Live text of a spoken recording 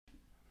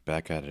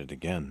Back at it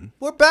again.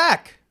 We're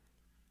back.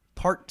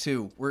 Part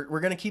 2. We're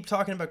going to keep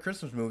talking about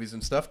Christmas movies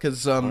and stuff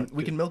because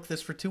we can milk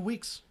this for 2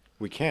 weeks.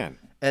 We can.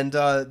 And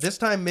this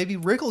time, maybe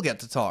Rick will get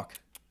to talk.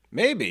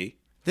 Maybe.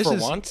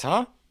 Once,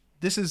 huh?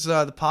 This is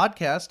the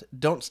podcast,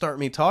 Don't Start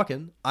Me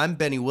Talking. I'm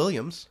Benny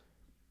Williams.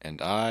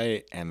 And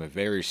I am a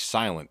very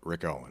silent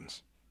Rick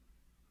Owens.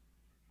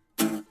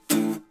 You're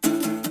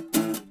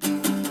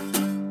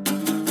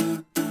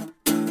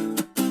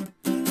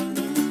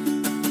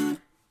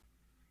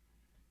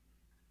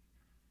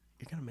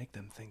going to make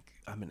them think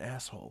I'm an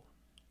asshole.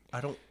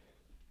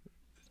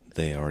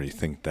 They already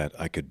think that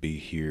I could be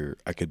here,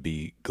 I could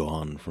be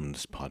gone from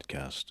this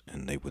podcast,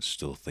 and they would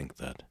still think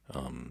that.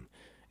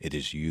 It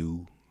is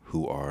you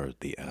who are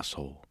the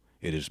asshole.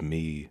 It is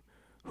me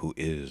who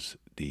is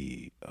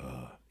the,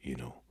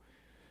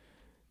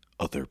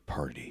 other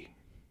party.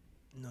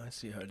 No, I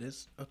see how it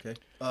is. Okay.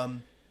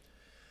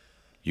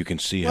 You can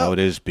see how it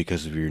is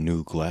because of your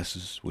new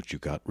glasses, which you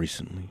got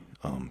recently.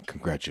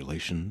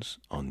 Congratulations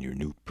on your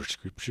new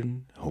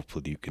prescription.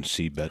 Hopefully you can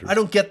see better. I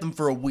don't get them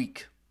for a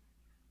week.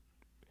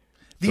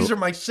 These are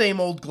my same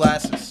old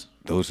glasses.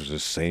 Those are the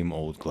same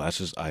old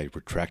glasses. I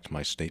retract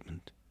my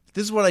statement.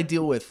 This is what I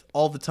deal with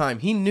all the time.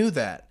 He knew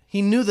that.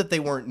 He knew that they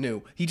weren't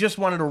new. He just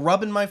wanted to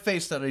rub in my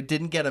face that I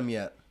didn't get them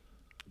yet.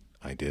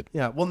 I did.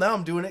 Yeah, well, now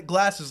I'm doing it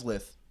glasses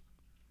lith.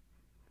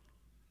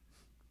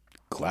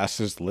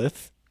 Glasses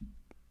lith?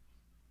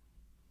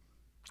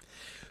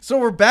 So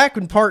we're back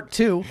in part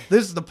 2.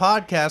 This is the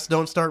podcast,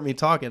 Don't Start Me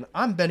Talking.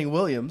 I'm Benny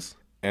Williams.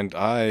 And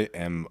I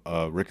am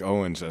Rick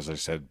Owens, as I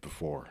said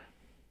before.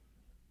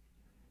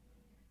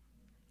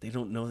 They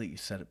don't know that you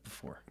said it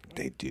before.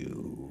 They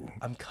do.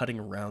 I'm cutting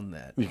around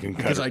that. You can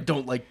cut because it. I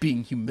don't like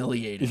being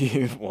humiliated.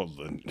 Yeah, well,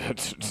 then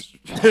that's...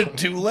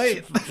 Too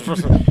late.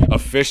 A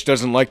fish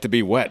doesn't like to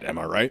be wet, am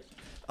I right?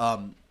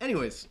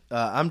 Anyways,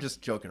 I'm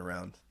just joking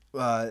around.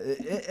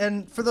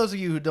 And for those of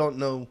you who don't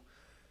know,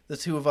 the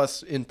two of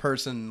us in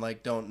person,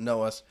 don't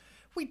know us,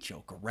 we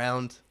joke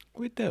around.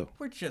 We do.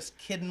 We're just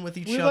kidding with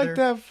each We other. like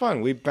to have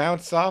fun. We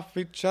bounce off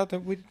each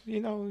other.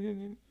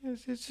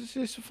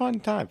 It's a fun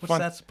time. What's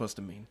that supposed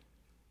to mean?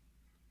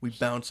 We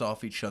bounce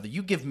off each other.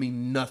 You give me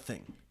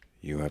nothing.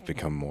 You have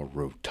become more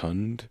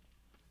rotund.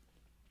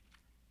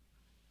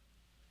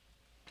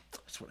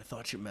 That's what I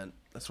thought you meant.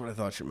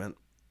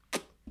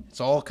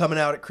 It's all coming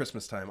out at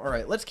Christmas time. All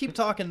right, let's keep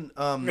talking.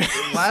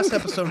 Last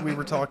episode we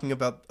were talking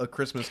about A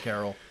Christmas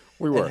Carol.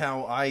 We were. And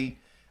how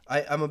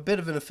I'm a bit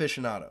of an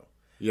aficionado.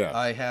 Yeah.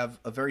 I have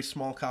a very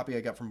small copy I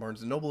got from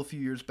Barnes & Noble a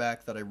few years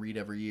back that I read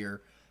every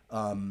year.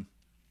 One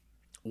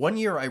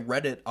year I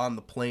read it on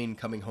the plane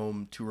coming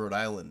home to Rhode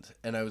Island,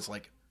 and I was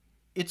like,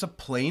 it's a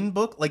plane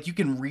book? Like, you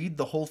can read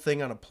the whole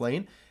thing on a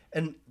plane?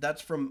 And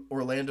that's from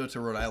Orlando to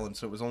Rhode Island,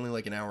 so it was only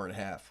like an hour and a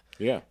half.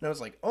 Yeah. And I was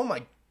like, oh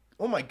my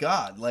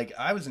God. Like,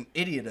 I was an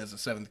idiot as a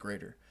 7th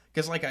grader.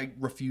 Because, I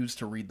refused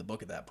to read the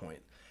book at that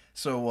point.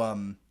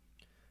 So,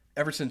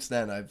 ever since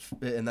then,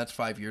 and that's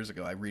 5 years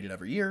ago, I read it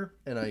every year,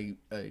 and I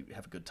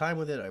have a good time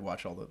with it. I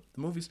watch all the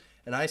movies.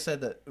 And I said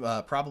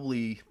that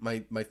probably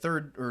my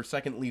third or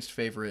second least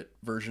favorite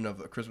version of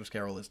A Christmas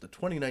Carol is the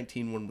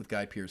 2019 one with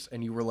Guy Pearce.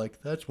 And you were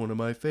like, that's one of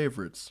my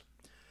favorites.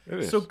 It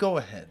is. So go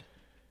ahead.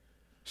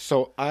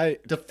 So I...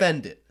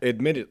 Defend it.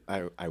 Admit it,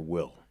 I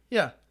will.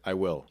 Yeah. I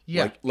will.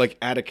 Yeah. Like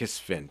Atticus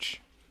Finch.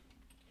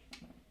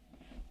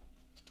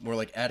 More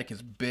like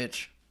Atticus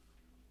bitch.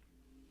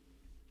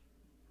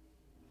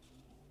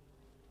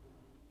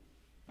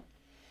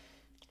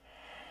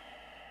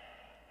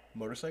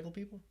 Motorcycle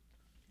people?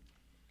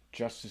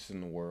 Justice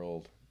in the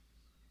world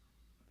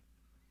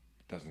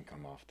doesn't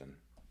come often.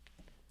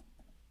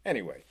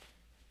 Anyway.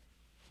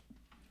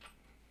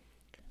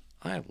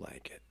 I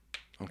like it.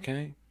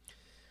 Okay?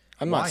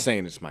 I'm Why? not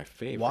saying it's my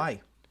favorite.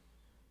 Why?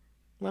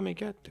 Let me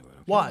get to it. Okay?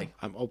 Why?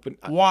 I'm open.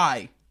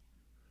 Why?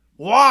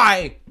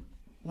 Why?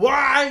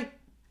 Why?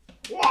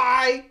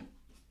 Why?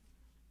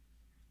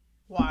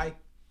 Why?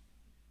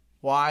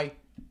 Why?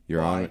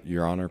 Your Why? Honor,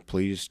 Your Honor,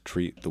 please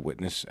treat the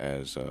witness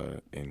as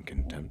in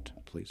contempt,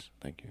 please.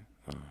 Thank you.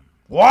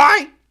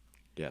 Why?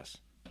 Yes.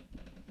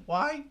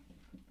 Why?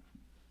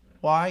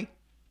 Why?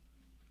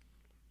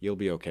 You'll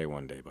be okay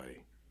one day,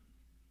 buddy.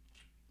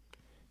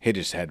 Hit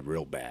his head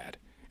real bad.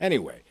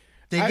 Anyway.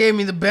 They gave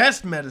me the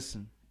best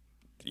medicine.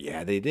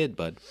 Yeah, they did,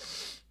 bud.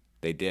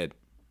 They did.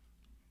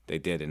 They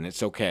did, and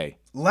it's okay.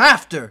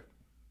 Laughter.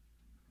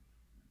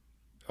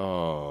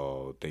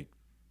 Oh, they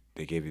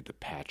gave you the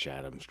Patch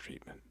Adams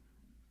treatment.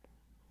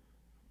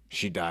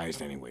 She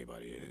dies anyway,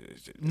 buddy.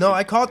 No,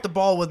 I caught the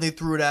ball when they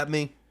threw it at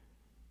me.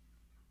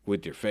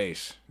 With your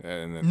face.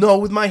 And then, No,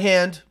 with my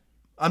hand.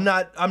 I'm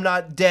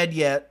not dead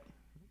yet.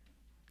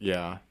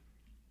 yeah.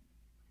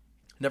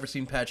 Never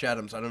seen Patch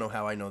Adams. I don't know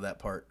how I know that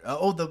part.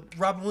 The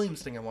Robin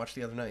Williams thing I watched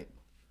the other night.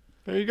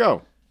 There you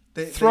go.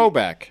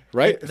 Throwback,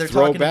 right? they're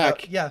talking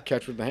Throwback. about- yeah.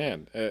 Catch with the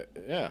hand.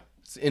 Yeah.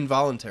 It's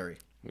involuntary.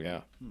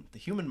 Yeah. The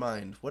human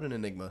mind. What an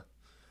enigma.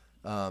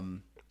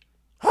 Anyways.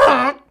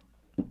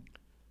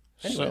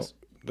 So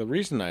the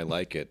reason I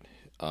like it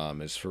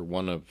is for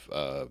one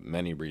of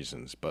many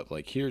reasons, but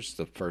here's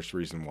the first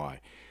reason why.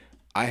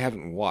 I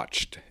haven't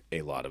watched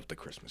a lot of The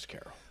Christmas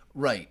Carol.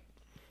 Right.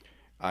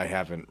 I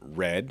haven't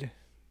read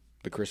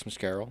The Christmas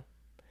Carol.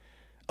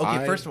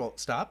 Okay, first of all,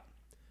 stop.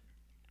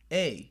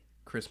 A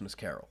Christmas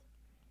Carol.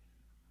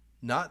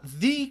 Not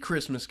The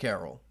Christmas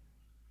Carol.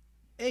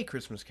 A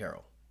Christmas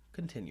Carol.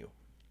 Continue.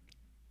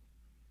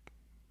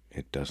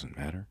 It doesn't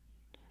matter.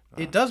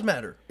 It does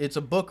matter. It's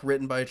a book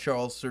written by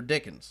Charles Sir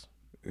Dickens.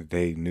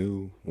 They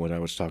knew what I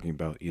was talking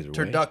about either way.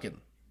 Turducken.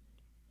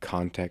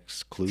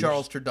 Context clues.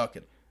 Charles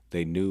Turducken.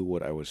 They knew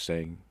what I was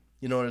saying.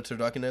 You know what a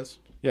turducken is?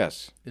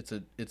 Yes. It's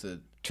a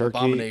Turkey.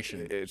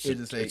 abomination. It's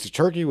a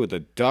turkey with a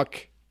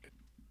duck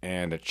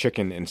and a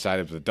chicken inside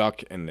of the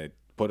duck, and they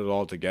put it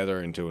all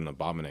together into an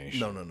abomination.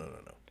 No.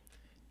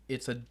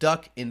 It's a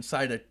duck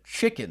inside a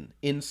chicken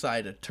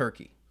inside a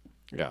turkey.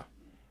 Yeah.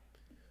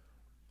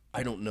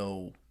 I don't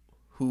know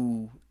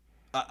who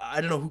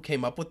I don't know who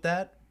came up with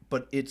that,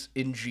 but it's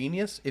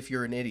ingenious if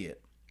you're an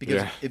idiot.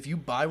 Because if you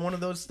buy one of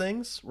those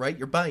things, right,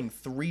 you're buying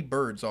 3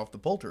 birds off the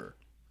poulterer.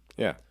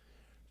 Yeah.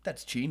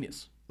 That's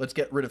genius. Let's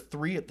get rid of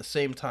 3 at the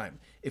same time.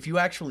 If you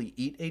actually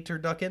eat a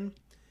turducken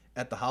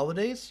at the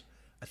holidays,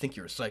 I think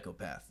you're a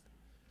psychopath.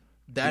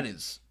 That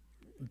is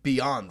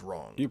beyond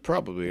wrong. You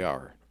probably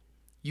are.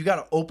 You got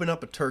to open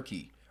up a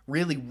turkey,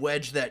 really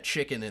wedge that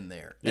chicken in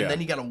there, and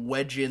then you got to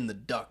wedge in the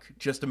duck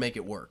just to make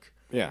it work.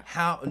 Yeah.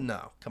 How?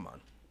 No, come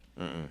on.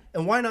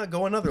 And why not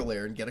go another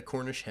layer and get a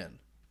Cornish hen?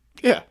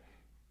 Yeah.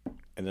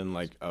 And then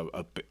like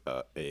a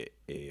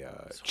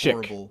chick.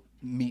 Horrible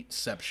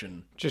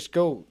meatception. Just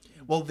go.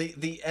 Well,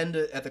 the end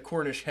at the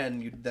Cornish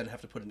hen, you then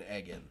have to put an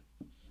egg in.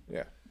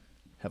 Yeah.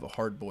 Have a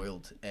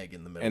hard-boiled egg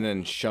in the middle. And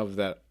then shove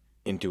that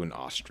into an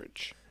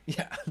ostrich.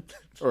 Yeah.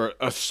 Or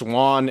a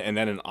swan and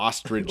then an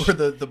ostrich. Or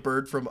the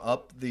bird from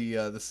Up,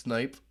 the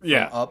snipe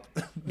from Up.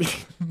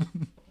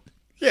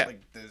 Yeah.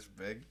 Like this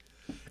big.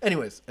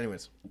 Anyways.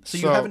 So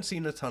you haven't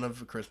seen a ton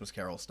of Christmas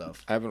Carol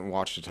stuff. I haven't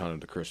watched a ton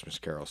of the Christmas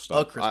Carol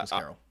stuff. A Christmas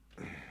Carol.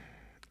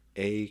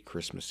 A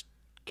Christmas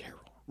Carol.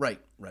 Right.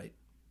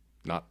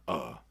 Not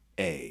a,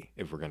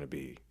 if we're going to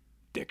be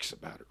dicks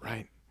about it,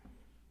 right?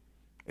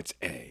 It's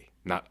a,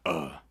 not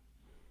a.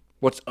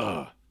 What's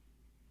a?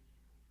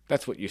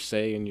 That's what you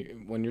say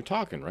when you're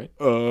talking, right?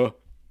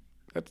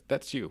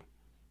 That's you.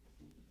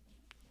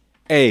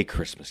 A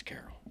Christmas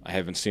Carol. I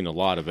haven't seen a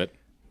lot of it.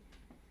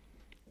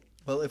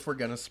 Well, if we're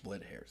going to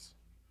split hairs.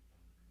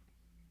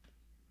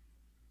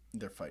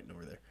 They're fighting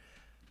over there.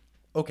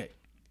 Okay.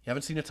 You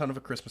haven't seen a ton of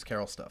A Christmas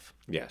Carol stuff.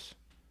 Yes.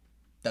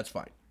 That's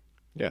fine.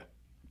 Yeah.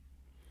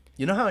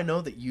 You know how I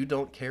know that you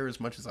don't care as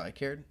much as I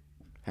cared?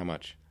 How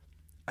much?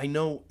 I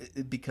know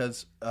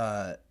because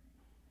I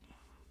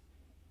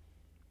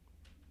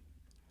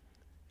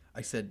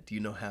said, do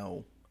you know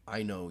how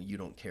I know you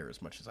don't care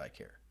as much as I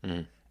care?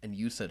 Mm-hmm. And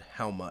you said,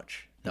 how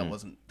much? That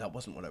wasn't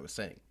what I was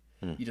saying.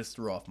 You just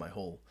threw off my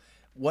whole...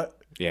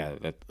 What? Yeah,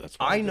 that's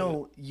what I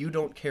know you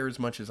don't care as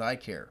much as I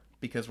care,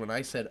 because when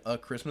I said A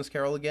Christmas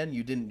Carol again,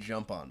 you didn't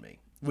jump on me,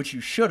 which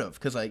you should have,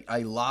 because I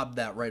lobbed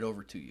that right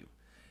over to you.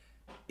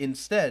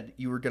 Instead,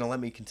 you were going to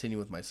let me continue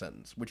with my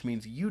sentence, which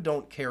means you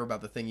don't care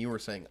about the thing you were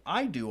saying.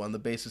 I do, on the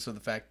basis of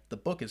the fact the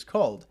book is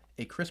called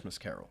A Christmas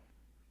Carol.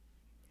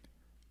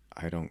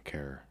 I don't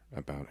care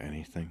about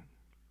anything.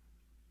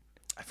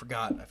 I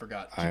forgot.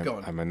 Keep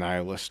going. I'm a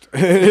nihilist.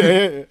 I'm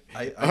a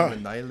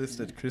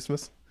nihilist at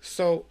Christmas.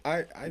 So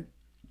I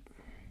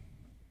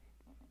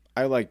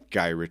like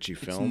Guy Ritchie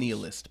films. It's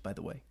nihilist, by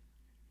the way.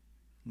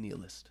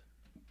 Nihilist.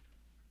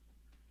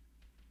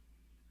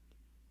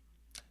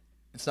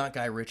 It's not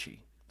Guy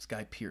Ritchie. It's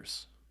Guy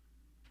Pearce.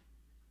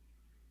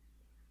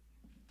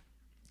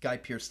 Guy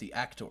Pearce, the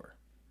actor.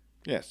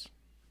 Yes.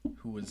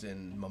 Who was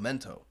in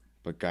Memento.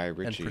 But Guy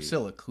Ritchie... And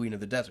Priscilla, Queen of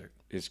the Desert.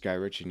 Is Guy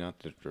Ritchie not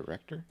the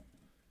director?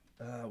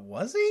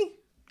 Was he?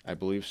 I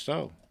believe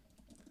so.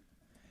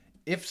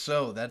 If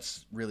so,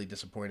 that's really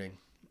disappointing.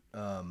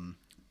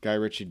 Guy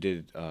Ritchie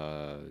did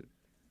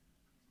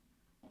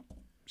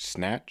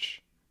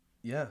Snatch?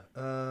 Yeah.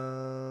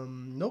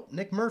 Nope,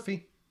 Nick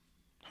Murphy.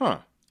 Huh.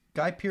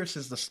 Guy Pearce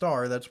is the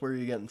star. That's where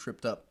you're getting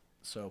tripped up.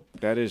 So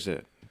that is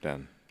it,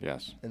 then.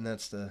 Yes. And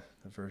that's the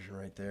version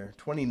right there.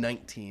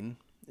 2019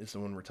 is the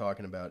one we're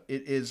talking about.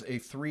 It is a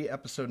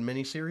 3-episode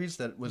miniseries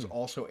that was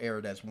also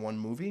aired as one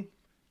movie.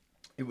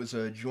 It was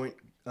a joint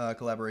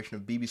collaboration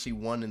of BBC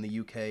One in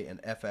the UK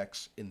and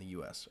FX in the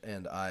US.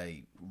 And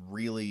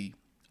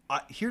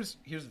here's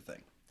the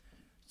thing.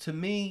 To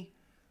me,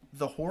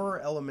 the horror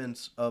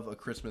elements of A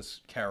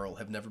Christmas Carol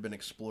have never been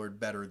explored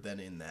better than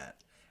in that.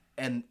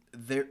 And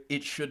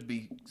it should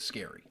be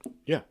scary.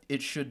 Yeah.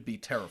 It should be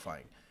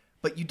terrifying.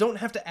 But you don't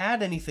have to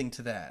add anything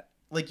to that.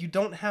 Like, you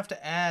don't have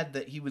to add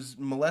that he was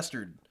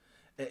molested.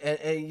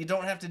 And you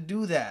don't have to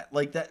do that.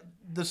 Like, that,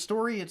 the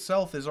story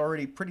itself is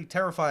already pretty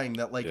terrifying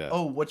that, like,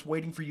 oh, what's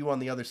waiting for you on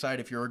the other side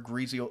if you're a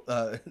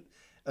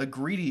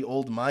greedy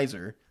old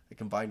miser. I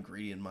combined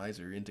greedy and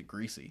miser into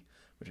greasy,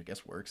 which I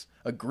guess works.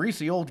 A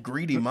greasy old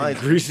greedy miser.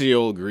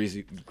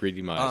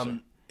 Greedy miser.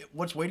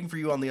 What's waiting for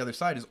you on the other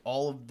side is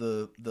all of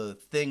the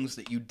things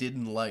that you did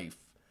in life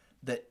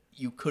that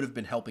you could have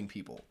been helping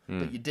people,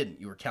 but you didn't.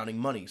 You were counting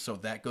money, so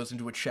that goes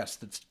into a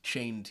chest that's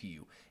chained to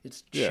you.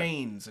 It's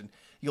chains, and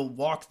you'll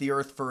walk the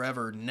earth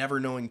forever, never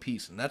knowing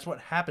peace. And that's what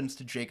happens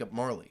to Jacob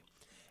Marley.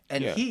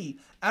 And he,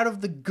 out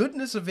of the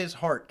goodness of his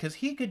heart, because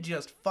he could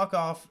just fuck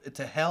off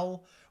to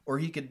hell, or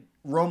he could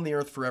roam the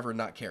earth forever and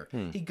not care.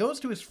 He goes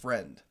to his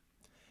friend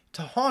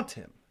to haunt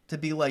him, to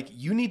be like,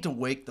 you need to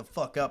wake the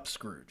fuck up,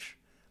 Scrooge.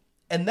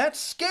 And that's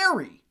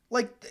scary.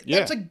 Like,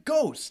 that's a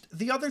ghost.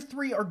 The other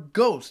three are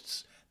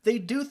ghosts. They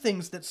do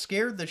things that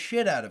scare the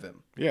shit out of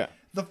him. Yeah.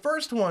 The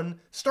first one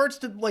starts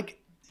to, like,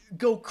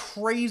 go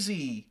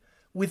crazy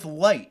with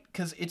light,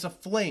 because it's a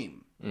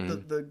flame.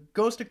 The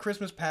Ghost of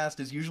Christmas Past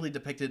is usually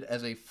depicted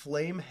as a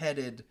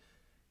flame-headed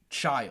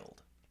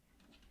child.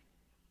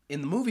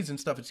 In the movies and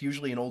stuff, it's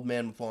usually an old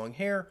man with long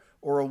hair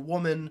or a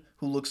woman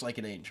who looks like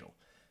an angel.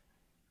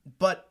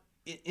 But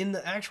in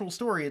the actual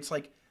story, it's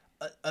like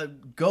a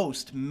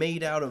ghost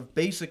made out of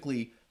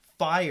basically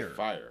fire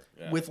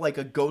with like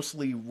a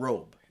ghostly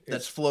robe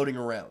that's floating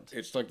around.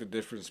 It's like the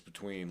difference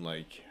between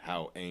like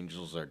how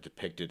angels are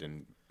depicted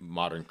in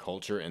modern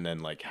culture and then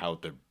like how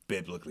they're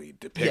biblically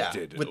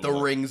depicted. Yeah, with the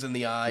rings and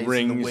the eyes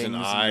rings and the wings and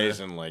eyes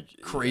and like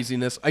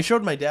craziness. I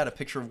showed my dad a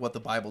picture of what the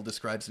Bible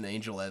describes an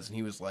angel as, and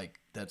he was like,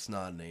 that's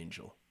not an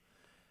angel.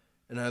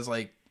 And I was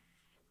like,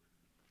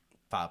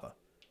 Papa.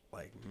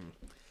 Like,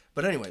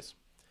 But anyways,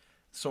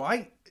 so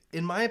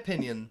in my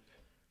opinion,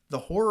 the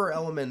horror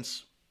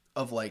elements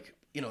of like,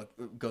 you know,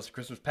 Ghost of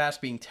Christmas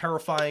Past being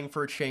terrifying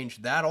for a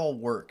change, that all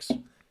works.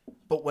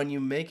 But when you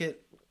make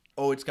it,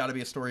 it's got to be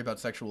a story about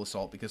sexual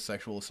assault because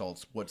sexual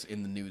assault's what's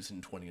in the news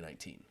in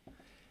 2019.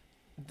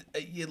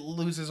 It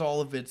loses all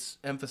of its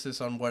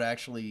emphasis on what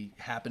actually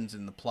happens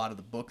in the plot of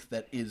the book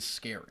that is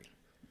scary.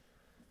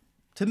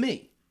 To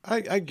me.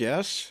 I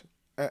guess.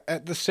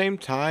 At the same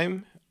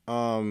time,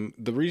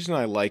 the reason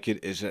I like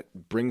it is it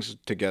brings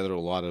together a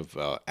lot of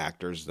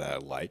actors that I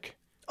like.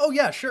 Oh,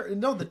 yeah, sure.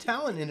 No, the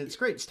talent in it's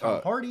great. It's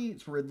Tom Hardy.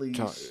 It's Ridley.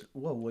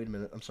 Whoa, wait a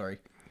minute. I'm sorry.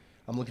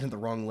 I'm looking at the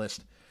wrong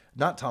list.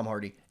 Not Tom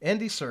Hardy.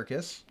 Andy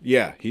Serkis.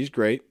 Yeah, he's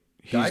great.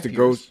 He's Guy the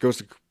Pearce.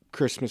 Ghost of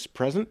Christmas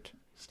Present.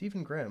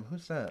 Stephen Graham.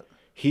 Who's that?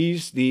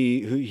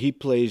 He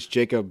plays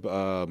Jacob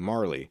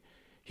Marley.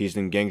 He's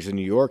in Gangs of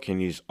New York,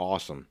 and he's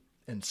awesome.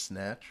 And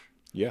Snatch.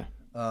 Yeah.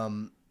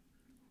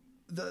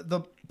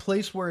 The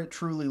place where it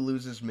truly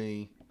loses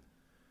me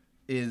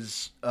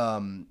is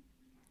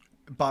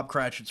Bob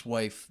Cratchit's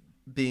wife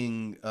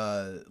being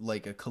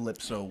like a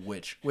Calypso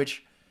witch,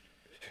 which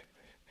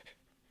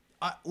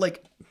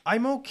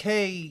I'm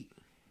okay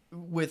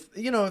with,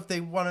 you know, if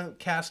they want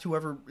to cast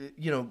whoever,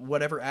 you know,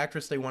 whatever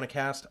actress they want to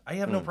cast, I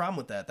have no problem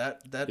with that.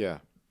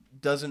 That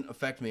doesn't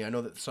affect me. I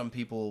know that some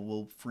people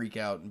will freak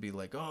out and be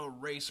like, oh,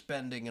 race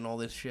bending and all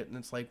this shit, and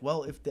it's like,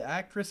 well, if the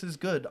actress is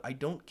good, I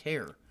don't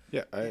care.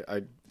 Yeah,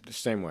 I the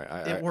same way.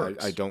 It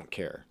works. I don't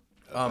care.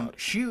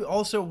 She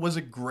also was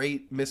a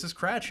great Mrs.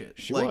 Cratchit.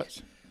 She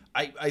was.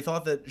 I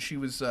thought that she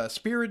was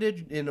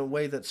spirited in a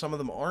way that some of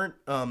them aren't.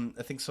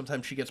 I think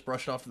sometimes she gets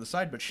brushed off to the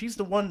side, but she's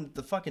the one at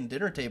the fucking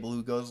dinner table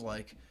who goes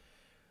like,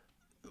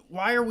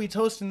 why are we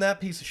toasting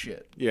that piece of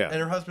shit? Yeah. And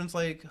her husband's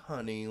like,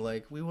 honey,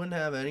 like, we wouldn't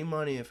have any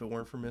money if it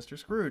weren't for Mr.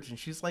 Scrooge. And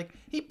she's like,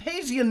 he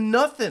pays you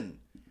nothing.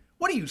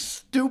 What are you,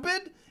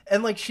 stupid?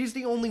 And like, she's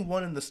the only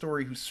one in the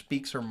story who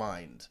speaks her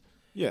mind.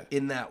 Yeah.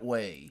 In that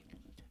way.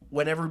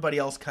 When everybody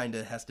else kind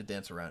of has to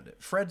dance around it.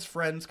 Fred's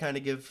friends kind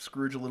of give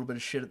Scrooge a little bit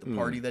of shit at the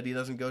party that he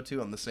doesn't go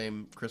to on the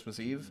same Christmas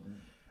Eve.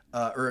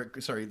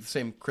 The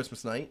same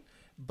Christmas night.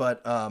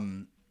 But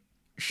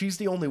she's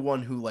the only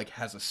one who like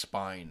has a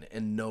spine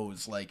and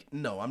knows like,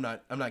 no, I'm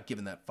not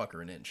giving that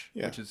fucker an inch,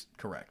 which is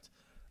correct.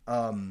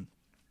 I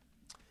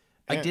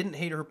didn't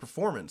hate her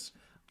performance.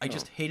 I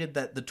just hated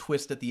that the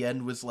twist at the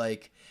end was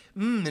like,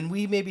 and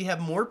we maybe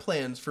have more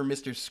plans for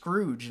Mr.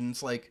 Scrooge, and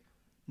it's like,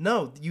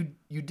 no,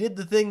 you did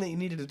the thing that you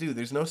needed to do.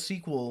 There's no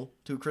sequel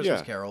to A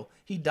Christmas Carol.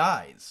 He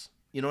dies.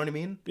 You know what I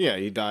mean? Yeah,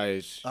 he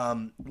dies.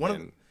 One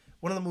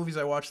of the movies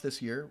I watched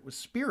this year was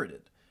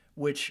Spirited,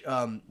 which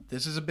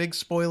this is a big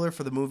spoiler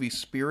for the movie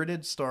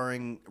Spirited,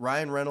 starring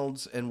Ryan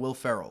Reynolds and Will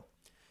Ferrell.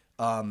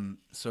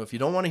 So if you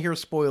don't want to hear a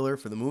spoiler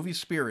for the movie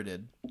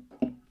Spirited,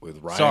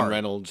 with Ryan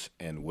Reynolds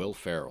and Will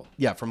Ferrell.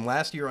 Yeah, from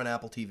last year on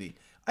Apple TV.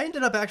 I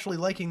ended up actually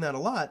liking that a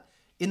lot.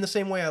 In the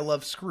same way I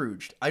love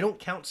Scrooged. I don't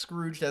count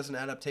Scrooged as an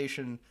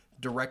adaptation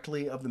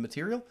directly of the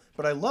material,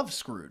 but I love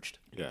Scrooged.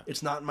 Yeah.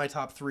 It's not in my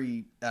top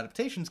 3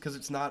 adaptations because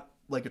it's not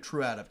like a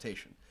true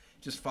adaptation.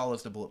 It just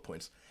follows the bullet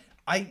points.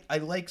 I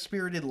like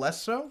Spirited less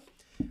so,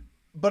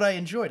 but I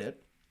enjoyed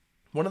it.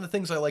 One of the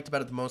things I liked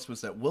about it the most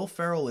was that Will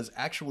Ferrell is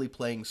actually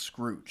playing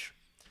Scrooge.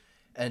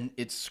 And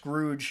it's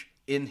Scrooge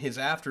in his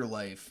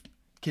afterlife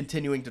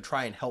continuing to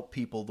try and help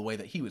people the way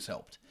that he was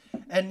helped.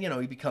 And, you know,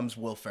 he becomes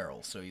Will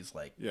Ferrell, so he's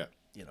like... Yeah.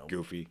 You know,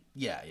 goofy.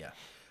 Yeah.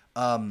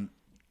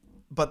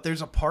 But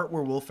there's a part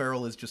where Will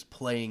Ferrell is just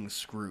playing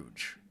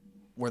Scrooge,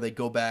 where they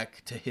go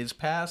back to his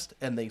past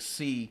and they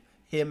see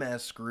him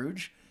as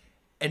Scrooge,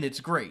 and it's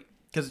great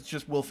because it's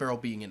just Will Ferrell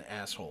being an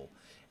asshole.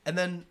 And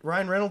then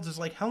Ryan Reynolds is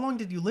like, how long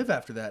did you live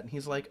after that? And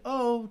he's like,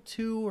 oh,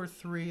 2 or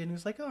 3. And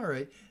he's like, all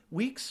right,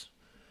 weeks?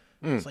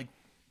 It's like,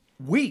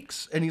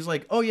 weeks? And he's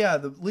like, oh yeah,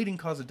 the leading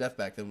cause of death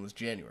back then was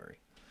January.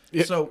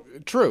 Yeah, So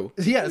true.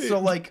 yeah, so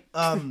like,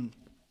 I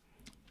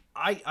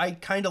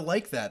kind of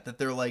like that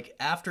they're like,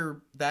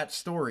 after that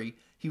story,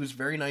 he was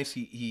very nice.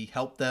 He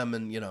helped them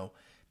and,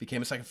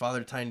 became a second father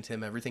to Tiny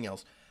Tim, everything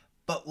else.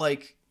 But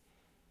like,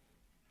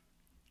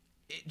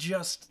 it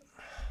just,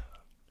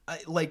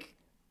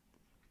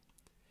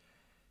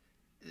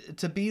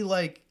 to be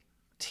like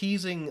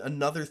teasing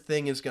another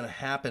thing is going to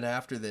happen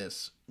after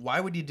this. Why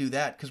would you do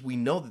that? Because we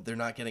know that they're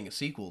not getting a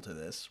sequel to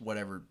this,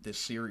 whatever this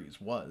series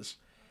was.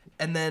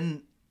 And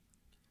then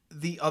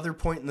the other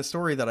point in the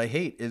story that I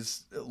hate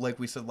is, like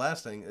we said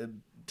last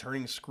thing,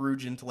 turning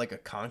Scrooge into like a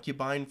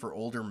concubine for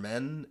older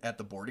men at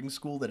the boarding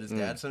school that his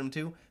dad sent him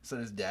to so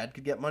that his dad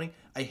could get money.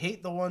 I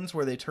hate the ones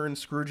where they turn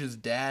Scrooge's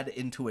dad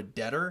into a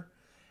debtor,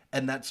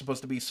 and that's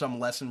supposed to be some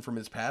lesson from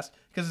his past,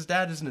 because his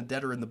dad isn't a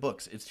debtor in the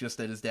books. It's just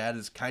that his dad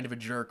is kind of a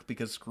jerk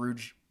because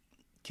Scrooge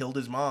killed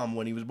his mom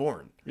when he was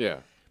born. Yeah.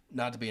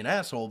 Not to be an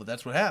asshole, but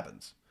that's what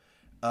happens.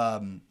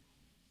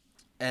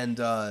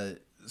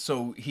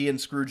 So he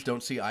and Scrooge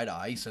don't see eye to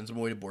eye. He sends him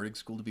away to boarding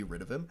school to be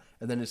rid of him.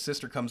 And then his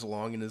sister comes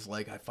along and is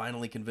like, I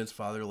finally convinced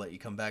father to let you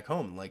come back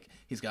home. Like,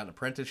 he's got an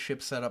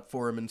apprenticeship set up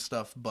for him and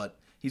stuff, but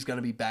he's going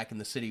to be back in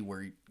the city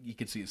where he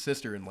could see his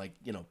sister and, like,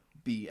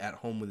 be at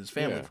home with his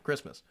family for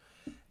Christmas.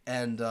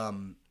 And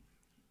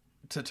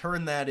to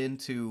turn that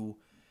into,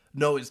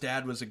 no, his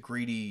dad was a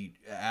greedy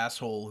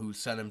asshole who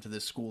sent him to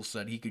this school so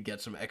that he could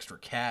get some extra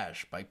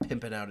cash by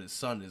pimping out his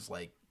son is,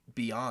 like,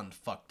 beyond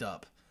fucked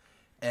up.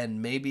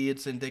 And maybe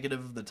it's indicative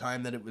of the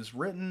time that it was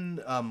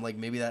written. Like,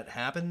 maybe that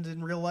happened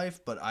in real life,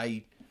 but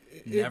I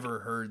never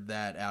heard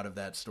that out of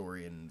that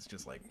story, and it's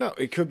just like... No,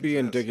 it could be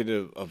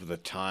indicative of the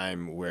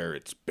time where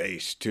it's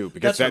based, too,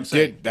 because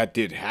that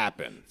did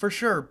happen. For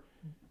sure,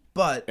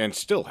 but... And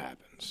still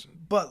happens.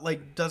 But,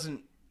 like,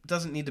 doesn't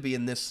need to be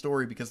in this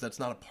story because that's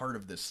not a part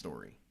of this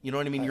story. You know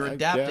what I mean? You're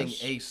adapting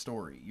a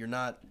story. You're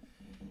not...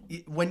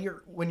 When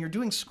you're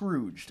doing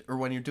Scrooged, or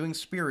when you're doing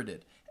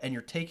Spirited... and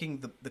you're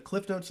taking the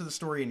Cliff Notes of the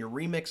story and you're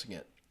remixing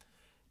it,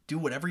 do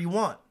whatever you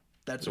want.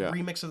 That's a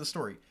remix of the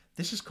story.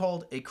 This is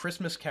called A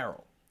Christmas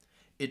Carol.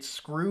 It's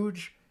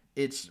Scrooge,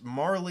 it's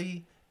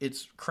Marley,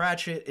 it's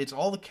Cratchit, it's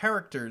all the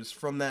characters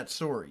from that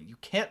story. You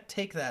can't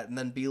take that and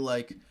then be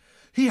like,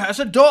 he has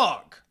a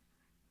dog!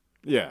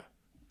 Yeah.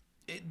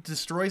 It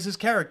destroys his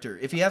character.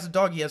 If he has a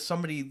dog, he has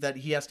somebody that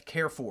he has to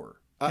care for.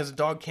 Because a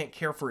dog can't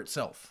care for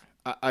itself.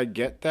 I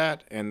get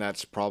that, and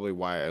that's probably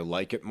why I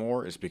like it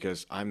more, is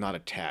because I'm not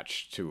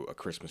attached to A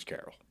Christmas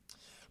Carol.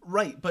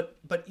 Right, but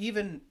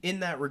even in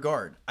that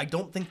regard, I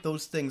don't think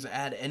those things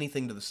add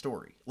anything to the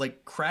story.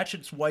 Like,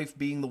 Cratchit's wife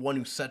being the one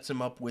who sets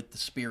him up with the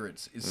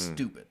spirits is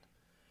stupid.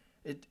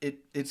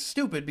 It's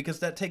stupid because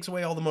that takes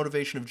away all the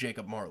motivation of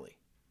Jacob Marley.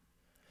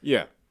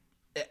 Yeah.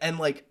 And,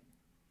 like,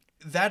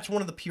 that's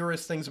one of the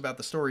purest things about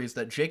the story is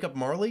that Jacob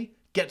Marley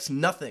gets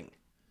nothing.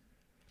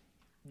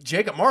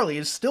 Jacob Marley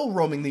is still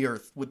roaming the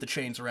earth with the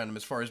chains around him,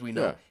 as far as we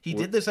know. Yeah, he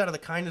did this out of the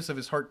kindness of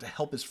his heart to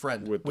help his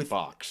friend with the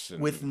box,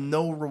 with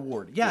no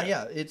reward.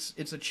 Yeah.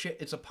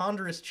 It's a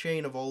ponderous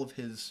chain of all of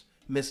his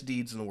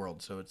misdeeds in the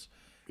world. So it's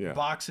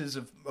boxes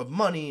of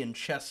money and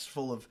chests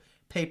full of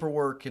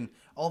paperwork and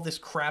all this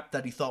crap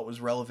that he thought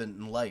was relevant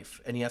in life,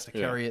 and he has to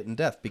carry it in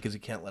death because he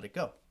can't let it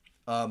go.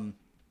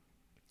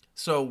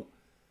 So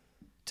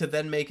to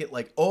then make it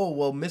like, oh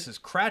well,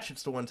 Mrs.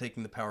 Cratchit's the one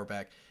taking the power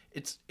back.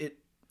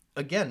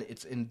 Again,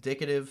 it's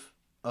indicative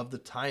of the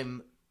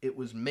time it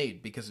was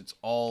made because it's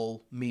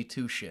all Me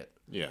Too shit.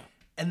 Yeah.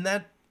 And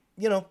that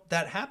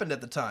happened at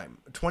the time.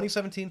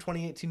 2017,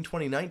 2018,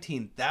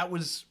 2019, that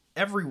was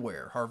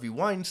everywhere. Harvey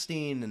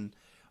Weinstein and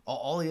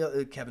all the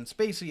other, Kevin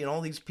Spacey and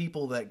all these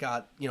people that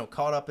got,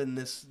 caught up in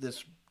this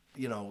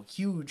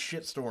huge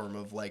shitstorm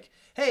of like,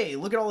 hey,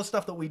 look at all the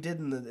stuff that we did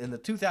in the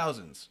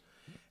 2000s.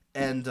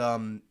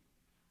 And,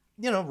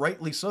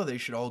 rightly so, they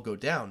should all go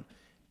down.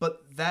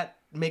 But that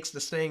makes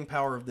the staying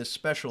power of this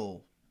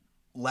special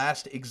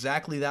last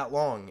exactly that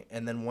long,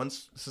 and then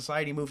once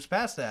society moves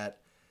past that,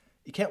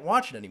 you can't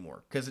watch it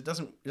anymore because it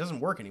doesn't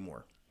work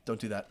anymore.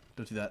 Don't do that.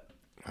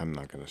 I'm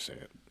not gonna say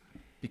it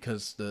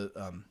because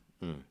the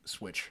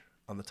switch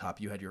on the top,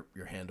 you had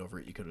your hand over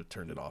it. You could have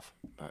turned it off.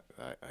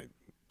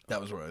 That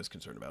was what I was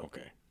concerned about.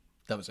 Okay,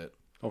 that was it.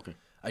 Okay,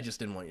 I just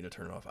didn't want you to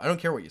turn it off. I don't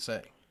care what you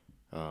say.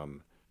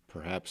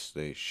 Perhaps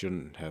they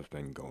shouldn't have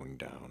been going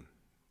down.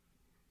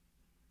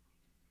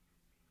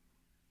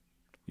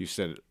 You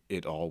said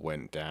it all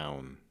went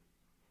down,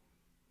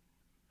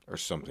 or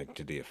something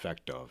to the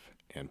effect of,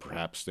 and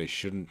perhaps they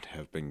shouldn't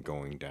have been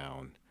going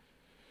down.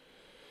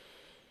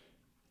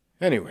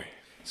 Anyway.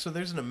 So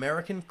there's an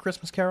American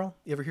Christmas Carol.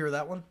 You ever hear of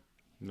that one?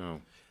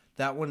 No.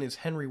 That one is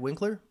Henry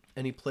Winkler,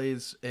 and he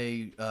plays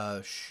a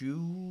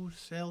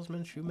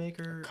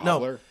shoemaker.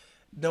 Cobbler?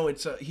 No,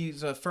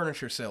 he's a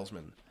furniture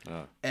salesman,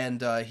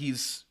 and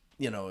he's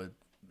a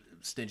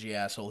stingy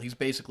asshole. He's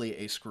basically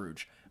a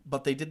Scrooge.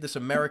 But they did this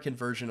American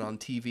version on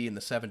TV in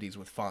the 70s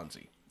with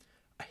Fonzie.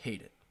 I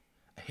hate it.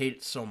 I hate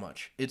it so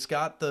much. It's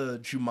got the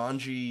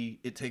Jumanji.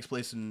 It takes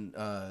place in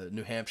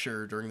New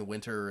Hampshire during the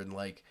winter, and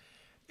like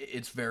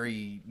it's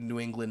very New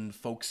England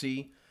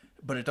folksy,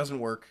 but it doesn't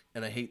work.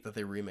 And I hate that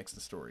they remix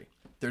the story.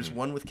 There's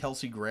one with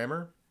Kelsey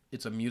Grammer.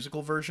 It's a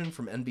musical version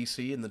from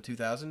NBC in the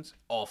 2000s.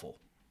 Awful,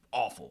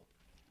 awful.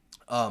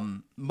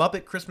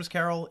 Muppet Christmas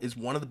Carol is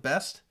one of the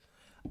best.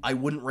 I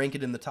wouldn't rank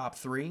it in the top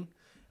 3,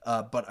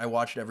 but I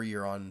watch it every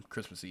year on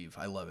Christmas Eve.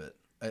 I love it.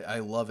 I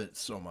love it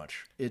so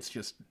much. It's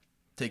just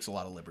takes a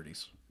lot of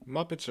liberties.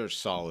 Muppets are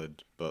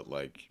solid, but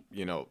like,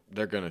 you know,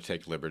 they're going to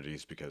take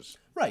liberties because...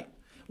 Right.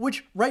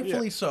 Which,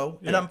 rightfully so,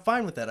 and Yeah. I'm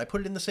fine with that. I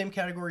put it in the same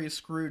category as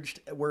Scrooged,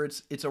 where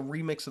it's a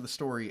remix of the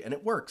story, and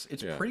it works.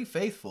 It's pretty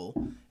faithful,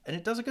 and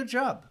it does a good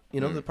job.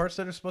 You know, the parts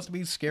that are supposed to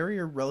be scary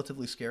are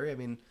relatively scary. I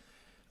mean,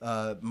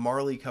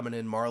 Marley coming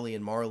in, Marley,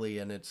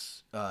 and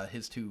it's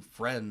his 2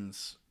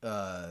 friends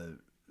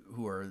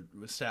who are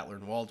Statler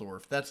and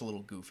Waldorf. That's a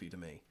little goofy to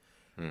me.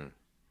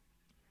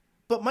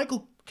 But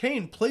Michael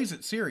Caine plays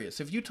it serious.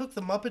 If you took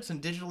the Muppets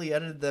and digitally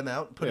edited them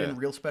out and put in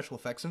real special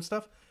effects and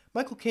stuff,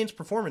 Michael Caine's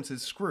performance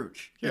is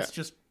Scrooge. Yeah.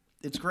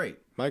 It's great.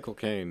 Michael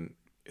Caine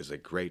is a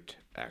great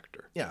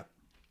actor. Yeah.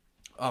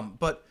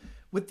 But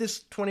with this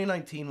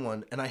 2019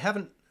 one, and I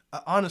haven't,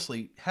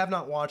 honestly, have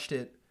not watched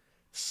it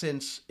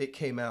since it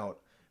came out,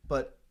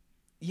 but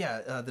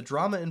yeah, the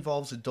drama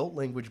involves adult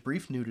language,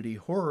 brief nudity,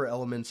 horror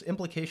elements,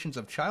 implications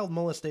of child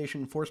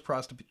molestation, forced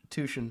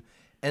prostitution,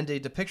 and a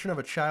depiction of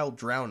a child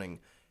drowning,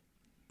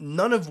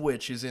 none of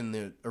which is in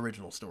the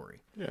original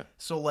story. Yeah.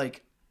 So,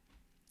 like,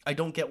 I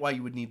don't get why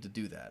you would need to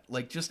do that.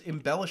 Like, just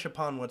embellish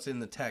upon what's in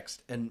the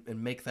text and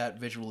make that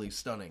visually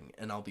stunning,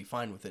 and I'll be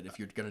fine with it if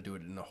you're going to do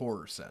it in a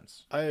horror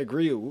sense. I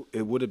agree.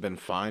 It would have been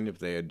fine if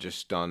they had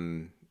just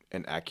done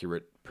an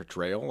accurate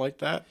portrayal like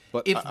that.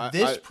 But If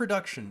this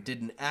production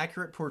did an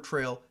accurate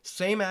portrayal,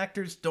 same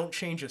actors, don't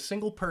change a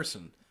single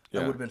person, I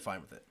would have been fine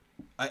with it.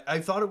 I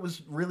thought it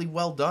was really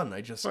well done.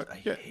 I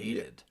hate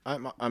it.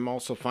 I'm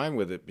also fine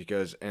with it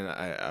because, and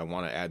I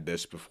want to add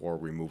this before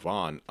we move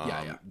on.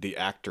 The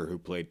actor who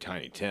played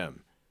Tiny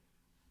Tim,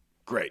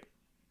 great.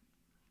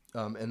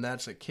 And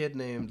that's a kid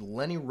named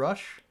Lenny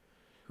Rush,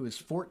 who is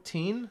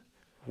 14.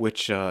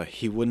 Which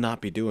he would not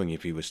be doing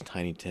if he was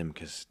Tiny Tim,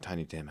 because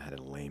Tiny Tim had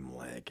a lame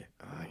leg.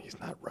 He's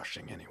not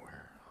rushing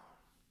anywhere.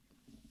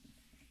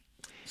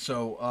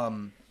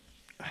 So,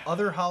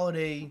 other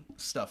holiday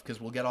stuff,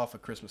 because we'll get off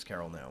of Christmas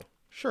Carol now.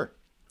 Sure.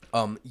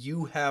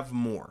 You have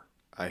more.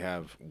 I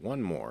have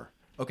one more.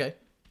 Okay.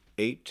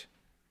 8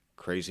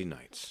 Crazy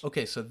Nights.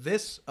 Okay, so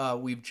this,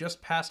 we've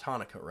just passed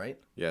Hanukkah, right?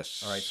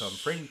 Yes. All right, so I'm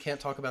afraid we can't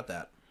talk about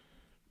that.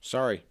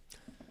 Sorry.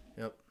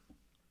 Yep.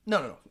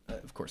 No,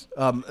 of course.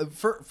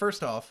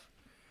 First off,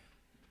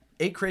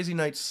 8 Crazy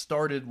Nights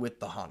started with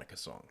the Hanukkah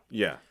song.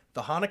 Yeah.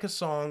 The Hanukkah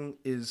song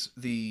is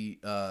the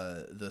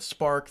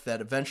spark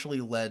that eventually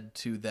led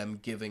to them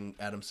giving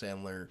Adam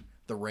Sandler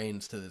the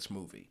reins to this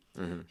movie.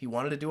 Mm-hmm. He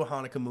wanted to do a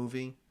Hanukkah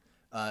movie.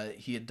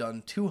 He had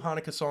done 2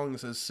 Hanukkah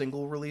songs as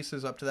single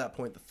releases up to that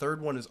point. The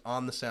third one is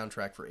on the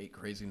soundtrack for 8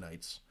 Crazy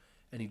Nights,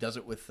 and he does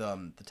it with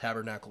the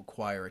Tabernacle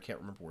Choir. I can't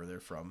remember where they're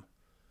from.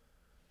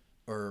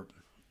 Or,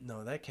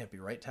 no, that can't be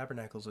right.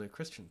 Tabernacle's a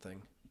Christian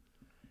thing.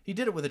 He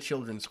did it with a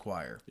children's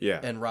choir. Yeah.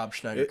 And Rob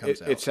Schneider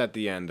comes out. It's at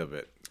the end of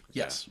it.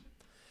 Yes.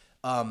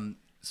 Yeah.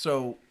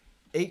 So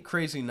 8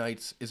 Crazy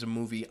Nights is a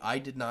movie I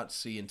did not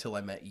see until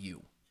I met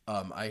you.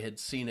 I had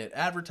seen it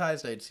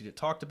advertised. I had seen it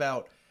talked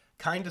about.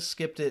 Kind of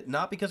skipped it,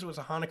 not because it was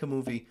a Hanukkah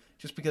movie,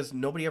 just because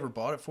nobody ever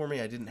bought it for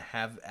me. I didn't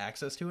have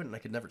access to it, and I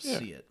could never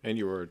see it. And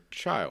you were a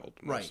child,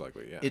 most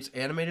likely, yeah. It's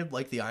animated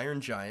like the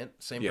Iron Giant,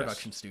 same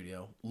production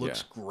studio.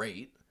 Looks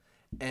great.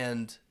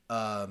 And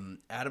Adam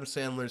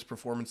Sandler's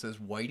performance as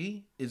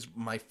Whitey is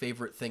my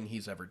favorite thing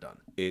he's ever done.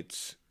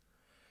 It's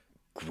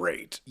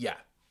great. Yeah.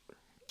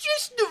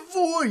 Just the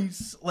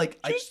voice.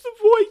 Like, just the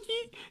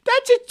voice.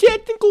 That's a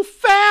technical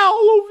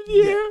foul over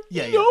there.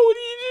 Yeah. You know what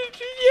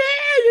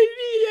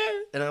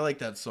yeah. And I like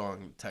that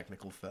song,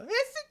 Technical Foul.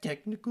 It's a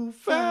technical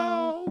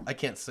foul. I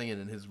can't sing it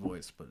in his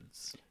voice, but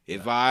it's...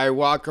 If I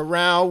walk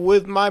around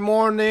with my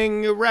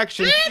morning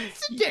erection...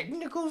 It's a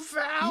technical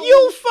foul.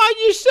 You'll find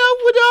yourself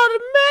with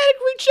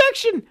automatic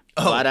rejection.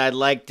 Oh. But I'd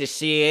like to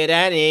see it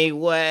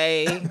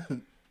anyway.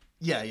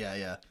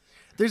 Yeah.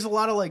 There's a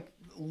lot of, like,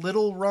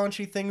 little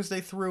raunchy things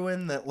they threw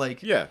in that,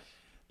 like... Yeah.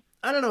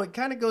 I don't know, it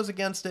kind of goes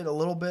against it a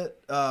little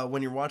bit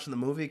when you're watching the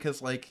movie,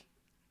 because, like...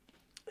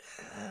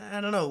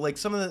 I don't know, like,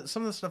 some of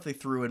the stuff they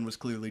threw in was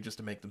clearly just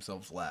to make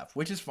themselves laugh,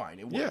 which is fine.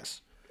 It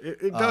works. Yeah.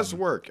 It does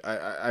work.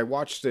 I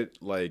watched it,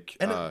 like...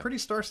 And a pretty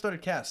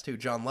star-studded cast, too.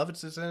 Jon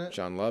Lovitz is in it.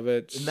 Jon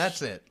Lovitz. And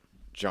that's it.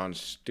 Jon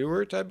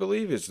Stewart, I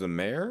believe, is the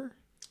mayor.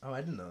 Oh, I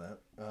didn't know that.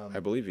 I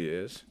believe he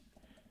is.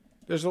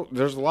 There's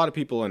a lot of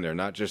people in there,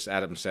 not just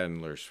Adam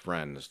Sandler's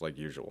friends, like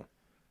usual.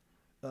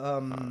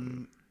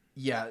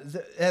 Yeah,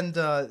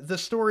 the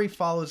story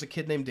follows a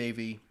kid named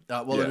Davey,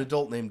 an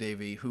adult named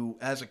Davey, who,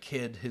 as a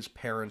kid, his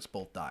parents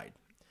both died.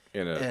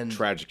 in a And-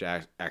 tragic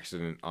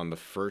accident on the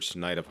first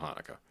night of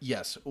Hanukkah.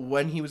 Yes,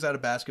 when he was at a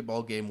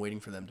basketball game waiting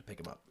for them to pick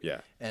him up.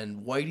 Yeah.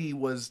 And Whitey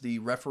was the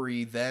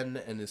referee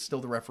then and is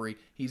still the referee.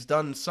 He's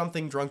done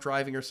something, drunk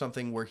driving or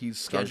something, where he's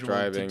Drunk scheduled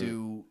driving. to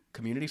do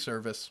community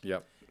service.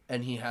 Yep.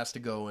 And he has to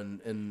go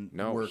and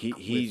No, work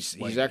he's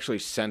with Whitey. actually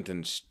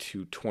sentenced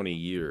to 20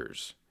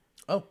 years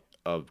Oh,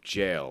 of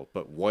jail,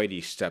 but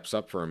Whitey steps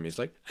up for him. He's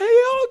like, "Hey,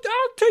 I'll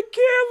take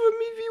care of him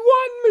if you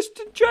want,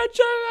 Mr. Judge.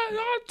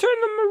 I'll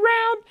turn him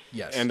around."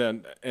 yes.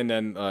 And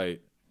then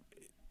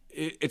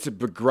it's a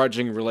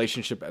begrudging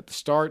relationship at the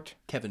start.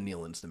 Kevin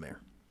Nealon's the mayor.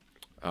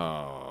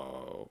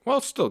 Oh, well,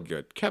 it's still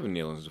good. Kevin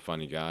Nealon's a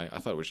funny guy. I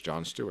thought it was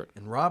Jon Stewart.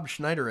 And Rob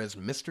Schneider as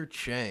Mr.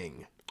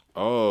 Chang.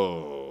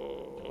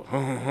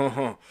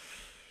 Oh,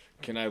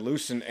 can I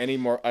loosen any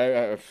more? I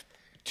have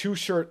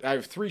I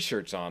have 3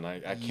 shirts on. I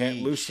can't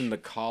Yeesh. loosen the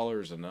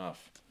collars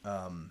enough.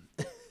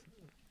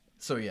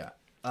 So yeah.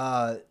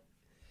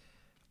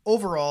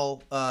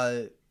 Overall,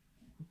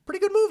 pretty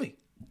good movie.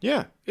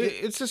 Yeah,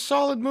 it's a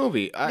solid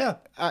movie. Yeah.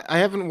 I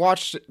haven't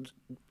watched it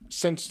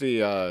since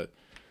the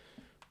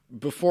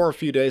before a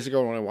few days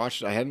ago when I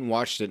watched it. I hadn't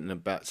watched it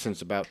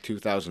since about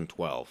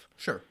 2012.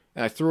 Sure.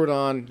 And I threw it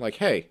on, like,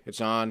 hey,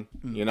 it's on.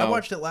 You know, I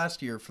watched it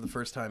last year for the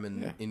first time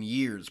in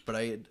years, but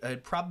I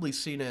had probably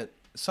seen it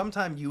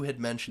sometime. You had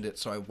mentioned it,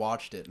 so I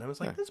watched it, and I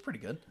was like, "That's pretty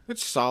good."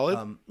 it's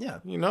solid. Yeah,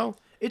 You know,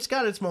 it's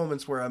got its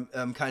moments where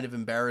I'm kind of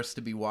embarrassed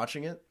to be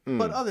watching it,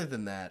 but other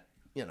than that,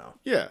 you know.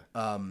 yeah.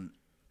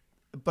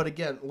 But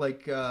again,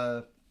 like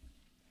the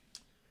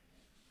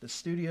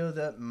studio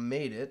that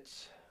made it,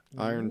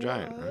 Iron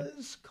Giant, right?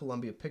 was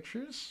Columbia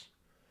Pictures,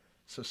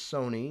 so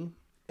Sony,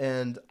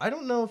 and I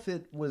don't know if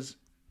it was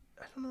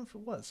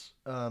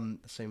the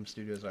same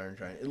studio as Iron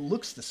Giant. It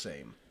looks the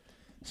same,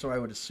 so I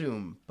would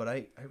assume, but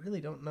I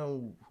really don't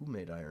know who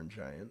made Iron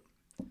Giant.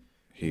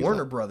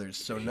 Warner Brothers,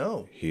 so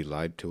no. He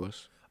lied to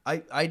us.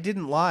 I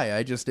didn't lie,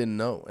 I just didn't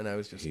know, and I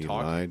was just He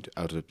talking lied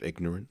out of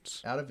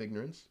ignorance. out of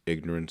ignorance.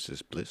 Ignorance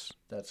is bliss.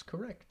 That's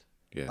correct.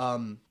 Yeah.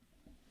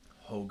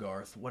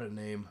 Hogarth, what a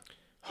name.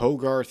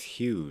 Hogarth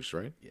Hughes,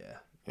 right? Yeah.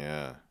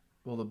 Yeah.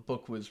 Well, the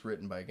book was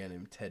written by a guy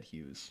named Ted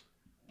Hughes.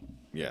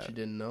 Yeah. You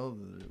didn't know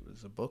that it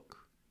was a book?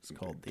 It's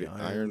called The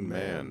Iron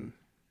Man.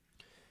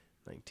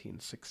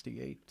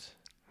 1968.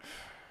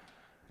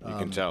 You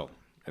can tell.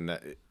 And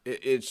that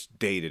it's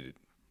dated.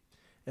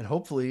 And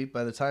hopefully,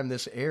 by the time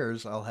this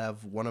airs, I'll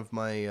have one of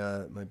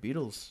my my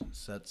Beatles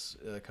sets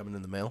coming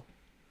in the mail.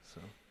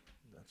 So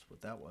that's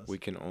what that was. We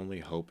can only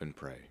hope and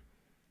pray.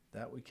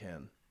 That we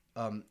can.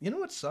 You know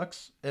what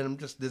sucks? And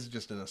this is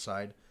just an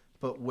aside,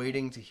 but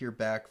waiting to hear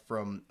back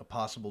from a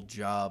possible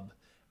job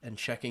and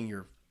checking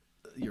your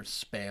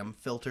spam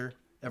filter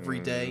every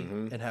day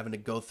and having to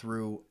go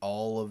through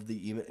all of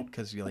the email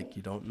because you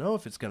don't know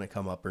if it's going to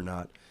come up or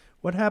not.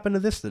 What happened to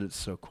this that it's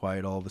so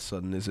quiet all of a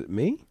sudden? Is it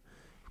me?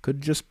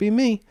 Could just be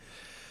me.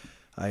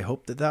 I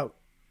hope that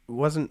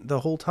wasn't the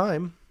whole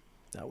time.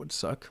 That would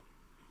suck.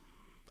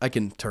 I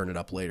can turn it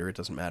up later. It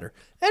doesn't matter.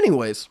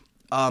 Anyways,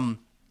 8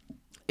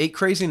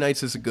 Crazy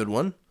Nights is a good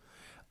one.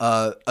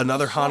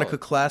 Another Hanukkah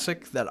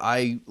classic that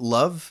I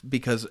love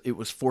because it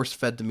was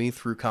force-fed to me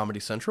through Comedy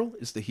Central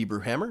is The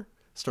Hebrew Hammer,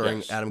 starring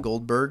Yes. Adam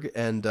Goldberg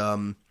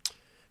and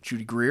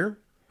Judy Greer,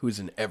 who is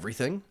in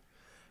everything.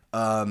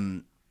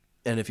 And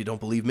if you don't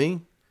believe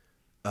me,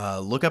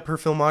 look up her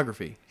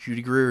filmography.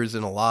 Judy Greer is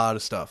in a lot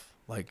of stuff,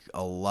 like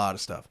a lot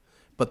of stuff.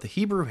 But The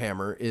Hebrew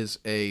Hammer is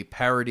a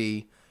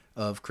parody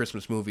of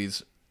Christmas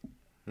movies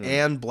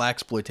and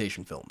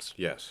blaxploitation films.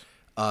 Yes.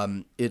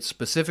 It's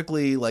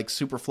specifically like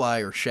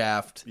Superfly or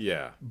Shaft,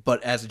 Yeah.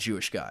 but as a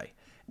Jewish guy.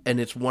 And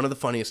it's one of the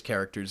funniest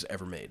characters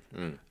ever made.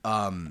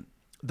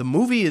 The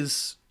movie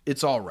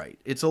it's all right.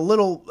 It's a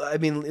little, I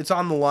mean, it's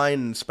on the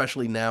line,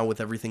 especially now with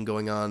everything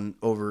going on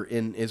over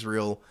in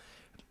Israel.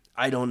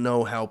 I don't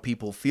know how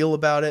people feel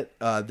about it.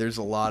 There's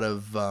a lot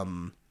of,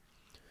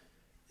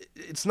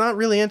 it's not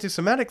really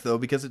anti-Semitic though,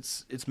 because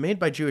it's made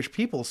by Jewish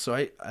people. So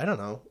I don't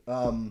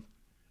know.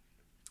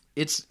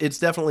 It's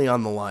definitely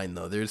on the line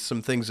though. There's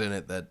some things in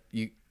it that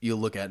you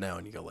look at now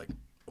and you go like,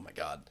 oh my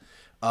God.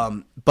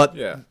 But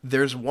Yeah.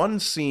 there's one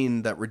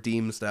scene that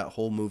redeems that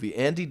whole movie.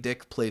 Andy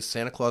Dick plays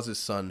Santa Claus's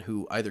son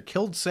who either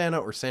killed Santa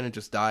or Santa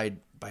just died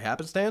by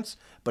happenstance,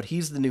 but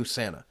he's the new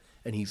Santa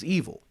and he's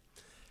evil.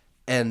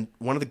 And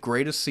one of the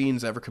greatest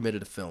scenes ever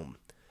committed to film,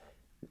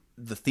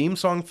 the theme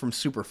song from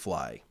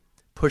Superfly,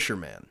 Pusher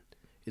Man,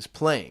 is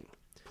playing.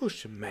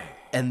 Push him, man.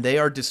 And they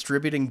are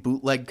distributing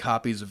bootleg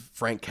copies of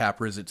Frank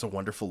Capra's It's a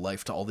Wonderful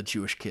Life to all the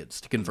Jewish kids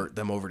to convert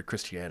them over to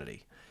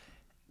Christianity.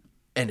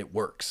 And it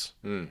works.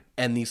 And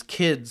these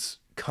kids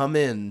come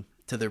in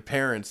to their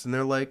parents and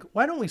they're like,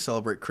 why don't we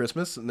celebrate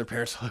Christmas? And their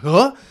parents are like,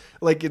 huh?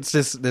 Like it's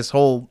this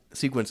whole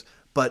sequence.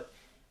 But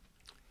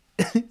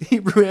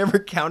Hebrew Hammer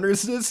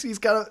counters this. He's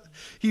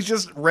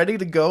just ready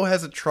to go,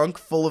 has a trunk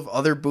full of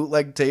other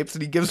bootleg tapes,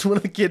 and he gives one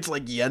of the kids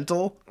like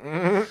Yentl.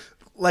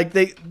 Like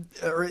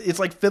it's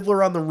like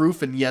Fiddler on the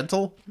Roof and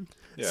Yentl.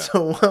 Yeah.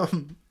 So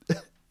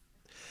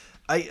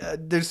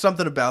There's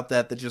something about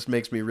that just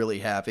makes me really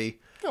happy.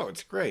 Oh,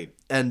 it's great.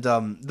 And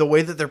the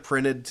way that they're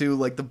printed too,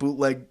 like the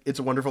bootleg It's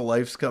a Wonderful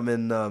Life's come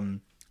in,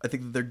 I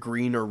think that they're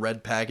green or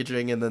red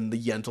packaging, and then the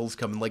Yentls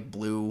come in like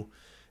blue,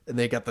 and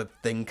they got the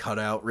thing cut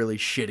out really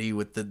shitty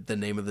with the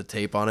name of the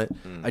tape on it.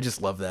 I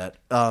just love that.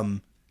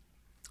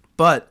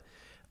 But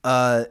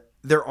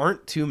there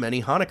aren't too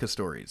many Hanukkah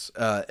stories,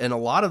 and a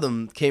lot of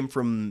them came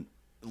from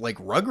like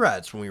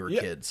Rugrats when we were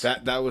kids.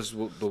 That was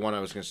the one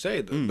I was going to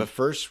say. The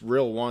first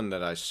real one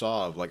that I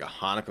saw of like a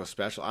Hanukkah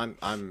special.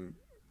 I'm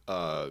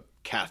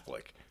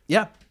Catholic.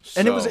 Yeah,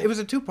 and So- it was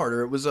a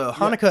two-parter. It was a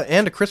Hanukkah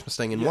and a Christmas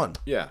thing in one.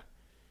 Yeah,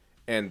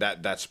 and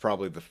that's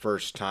probably the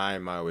first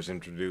time I was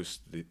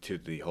introduced to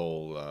the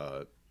whole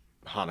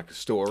Hanukkah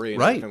story and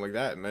Right. everything like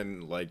that. And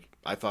then like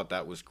I thought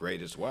that was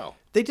great as well.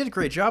 They did a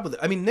great job with it.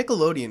 I mean,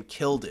 Nickelodeon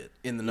killed it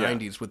in the Yeah.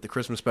 90s with the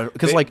Christmas special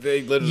because like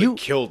they literally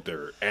killed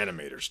their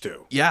animators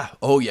too. Yeah.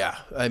 Oh, yeah.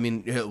 I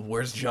mean,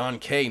 where's John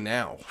Kay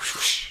now?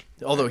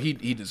 Although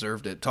he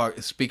deserved it.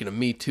 Speaking of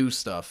Me Too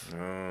stuff,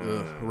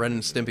 Ren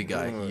and Stimpy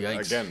guy.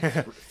 Yikes.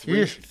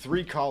 Again,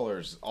 three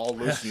callers all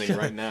listening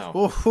right now.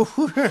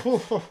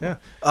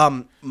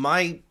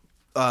 My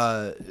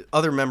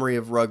other memory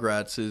of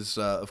Rugrats is,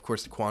 of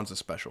course, the Kwanzaa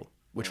special,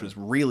 which was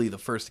really the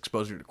first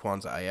exposure to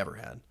Kwanzaa I ever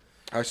had.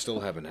 I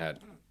still haven't had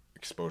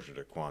exposure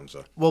to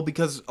Kwanzaa. Well,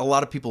 because a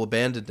lot of people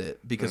abandoned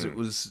it because it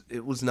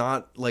was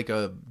not like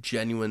a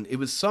genuine. It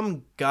was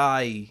some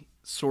guy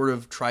sort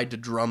of tried to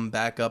drum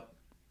back up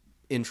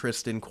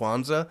interest in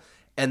Kwanzaa,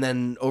 and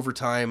then over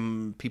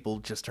time people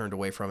just turned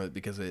away from it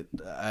because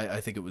I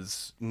think it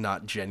was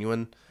not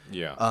genuine.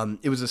 Yeah.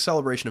 It was a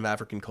celebration of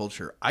African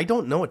culture. I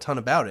don't know a ton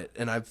about it,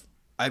 and I've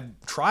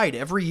tried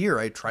every year.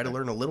 I try to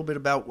learn a little bit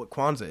about what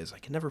Kwanzaa is. I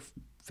can never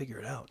figure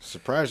it out.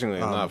 Surprisingly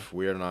enough,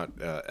 we are not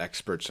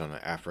experts on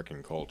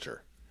African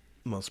culture.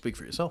 Well, speak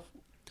for yourself.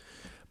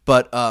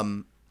 But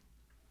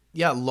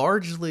yeah,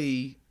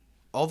 largely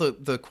all the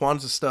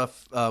Kwanzaa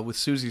stuff with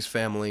Susie's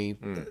family,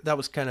 that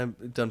was kind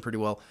of done pretty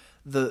well.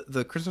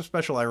 The Christmas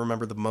special I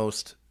remember the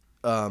most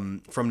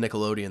from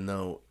Nickelodeon,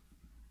 though,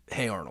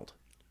 Hey Arnold.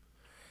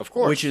 Of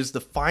course. Which is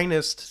the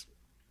finest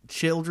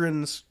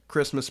children's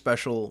Christmas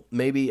special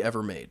maybe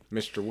ever made.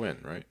 Mr. Wynn,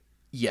 right?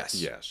 Yes.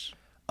 Yes.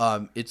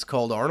 It's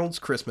called Arnold's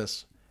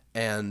Christmas,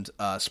 and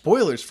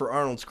spoilers for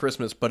Arnold's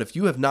Christmas, but if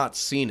you have not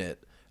seen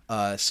it,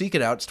 seek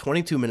it out. It's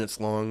 22 minutes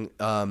long.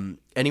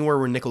 Anywhere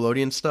where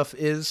Nickelodeon stuff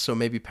is, so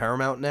maybe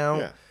Paramount now,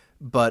 Yeah.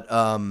 but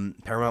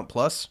Paramount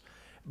Plus.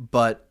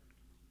 But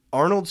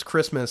Arnold's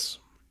Christmas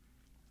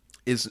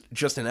is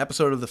just an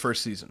episode of the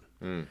first season,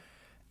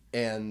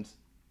 and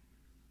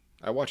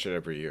I watch it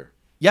every year.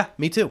 yeah,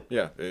 me too.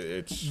 Yeah,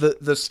 it's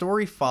The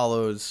story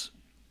follows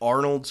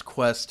Arnold's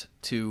quest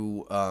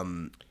to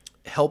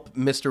help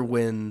Mr.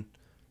 Wynn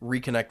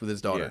reconnect with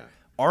his daughter. Yeah.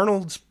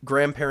 Arnold's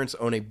grandparents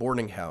own a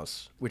boarding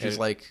house, which is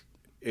like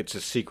it's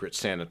a Secret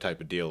Santa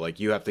type of deal. Like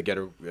you have to get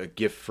a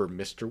gift for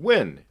Mr.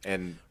 Wynn,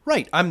 and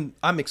right. I'm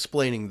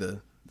explaining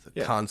the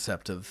Yeah.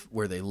 concept of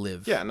where they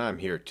live. yeah, and I'm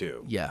here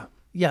too. Yeah.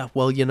 Yeah.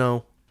 Well, you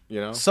know,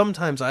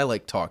 sometimes I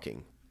like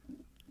talking.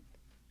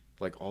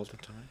 Like all the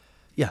time.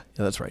 Yeah,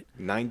 that's right.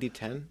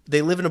 90-10?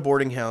 They live in a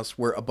boarding house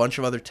where a bunch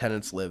of other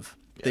tenants live.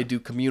 Yeah. They do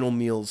communal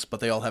meals, but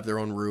they all have their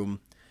own room.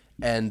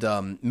 And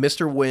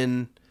Mr.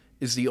 Wynn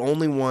is the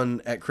only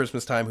one at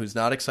Christmas time who's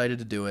not excited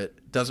to do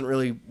it, doesn't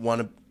really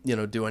want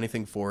to, do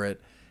anything for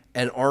it.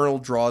 And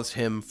Arnold draws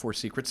him for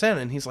Secret Santa,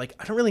 and he's like,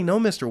 I don't really know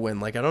Mr. Wynn.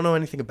 Like, I don't know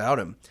anything about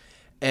him.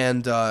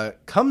 And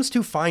comes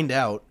to find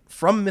out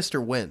from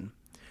Mr. Wynn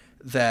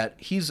that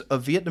he's a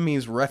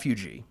Vietnamese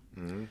refugee.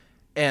 Mm-hmm.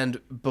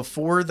 And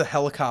before the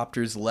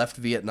helicopters left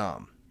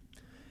Vietnam,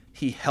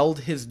 he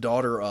held his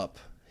daughter up,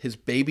 his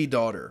baby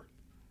daughter,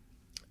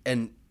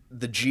 and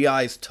the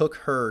GIs took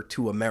her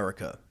to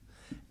America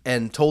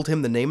and told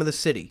him the name of the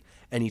city.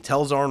 And he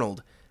tells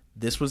Arnold,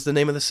 this was the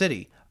name of the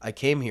city. I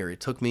came here. It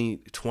took me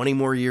 20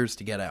 more years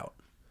to get out.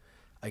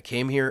 I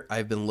came here.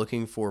 I've been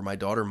looking for my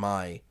daughter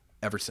Mai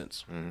ever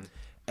since. Mm-hmm.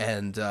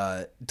 And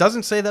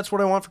doesn't say that's what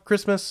I want for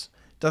Christmas.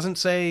 Doesn't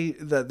say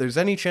that there's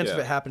any chance of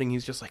it happening.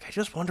 He's just like, I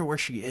just wonder where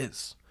she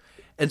is.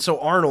 And so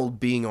Arnold,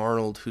 being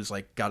Arnold, who's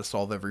like got to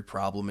solve every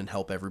problem and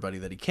help everybody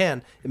that he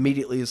can,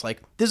 immediately is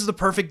like, this is the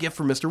perfect gift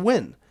for Mr.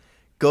 Wynn.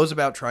 Goes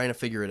about trying to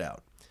figure it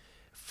out.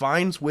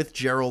 Finds with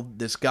Gerald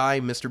this guy,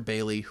 Mr.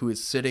 Bailey, who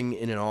is sitting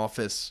in an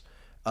office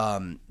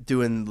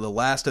doing the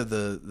last of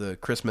the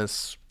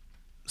Christmas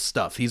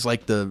stuff. He's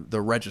like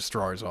the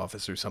registrar's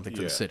office or something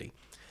for the city.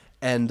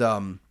 And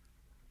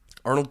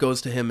Arnold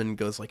goes to him and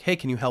goes like, hey,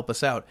 can you help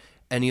us out?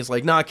 And he's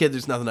like, nah, kid,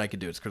 there's nothing I can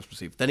do. It's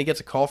Christmas Eve. Then he gets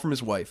a call from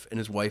his wife, and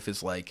his wife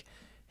is like,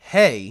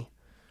 hey,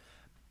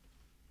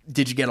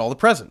 did you get all the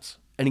presents?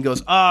 And he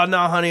goes, oh,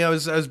 no, honey, I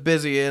was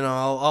busy, and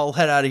I'll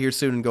head out of here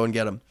soon and go and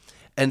get them.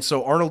 And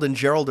so Arnold and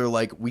Gerald are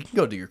like, we can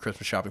go do your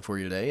Christmas shopping for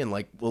you today, and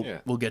like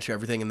we'll get you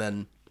everything, and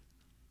then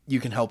you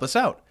can help us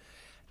out.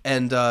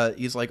 And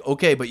he's like,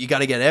 okay, but you got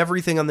to get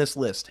everything on this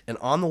list. And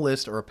on the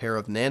list are a pair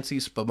of Nancy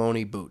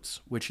Spumoni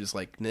boots, which is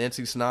like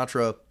Nancy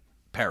Sinatra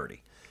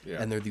parody. Yeah.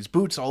 And they're these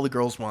boots all the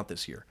girls want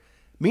this year.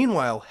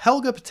 Meanwhile,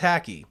 Helga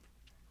Pataki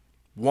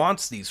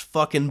wants these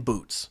fucking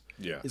boots.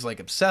 Yeah. Is like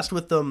obsessed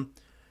with them,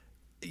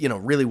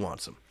 really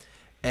wants them.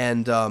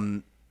 And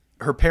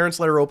her parents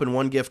let her open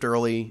one gift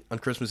early on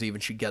Christmas Eve,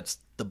 and she gets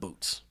the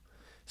boots.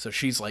 So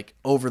she's like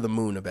over the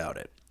moon about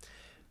it.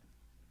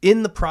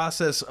 In the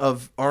process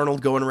of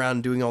Arnold going around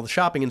and doing all the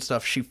shopping and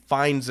stuff, she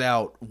finds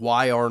out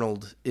why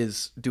Arnold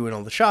is doing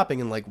all the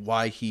shopping and like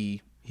why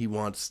he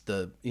wants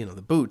the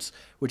boots,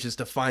 which is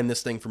to find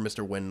this thing for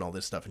Mr. Wynn and all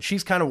this stuff. And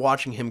she's kind of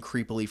watching him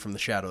creepily from the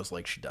shadows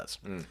like she does.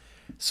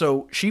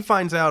 So she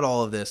finds out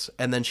all of this,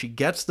 and then she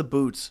gets the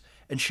boots,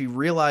 and she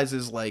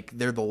realizes like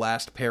they're the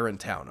last pair in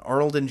town.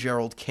 Arnold and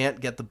Gerald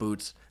can't get the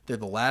boots. They're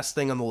the last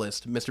thing on the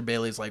list. Mr.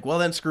 Bailey's like, well,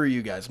 then screw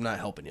you guys. I'm not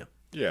helping you.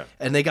 Yeah.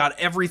 And they got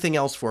everything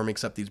else for him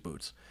except these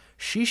boots.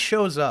 She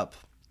shows up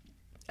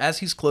as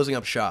he's closing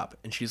up shop,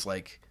 and she's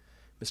like,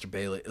 Mr.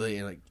 Bailey,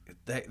 like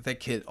that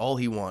kid, all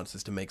he wants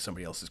is to make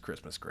somebody else's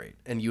Christmas great,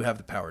 and you have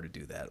the power to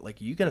do that. Like,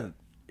 you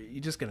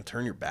just gonna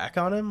turn your back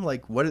on him?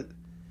 Like, what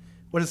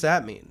does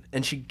that mean?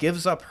 And she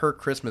gives up her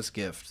Christmas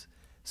gift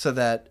so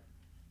that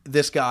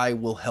this guy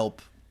will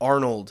help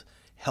Arnold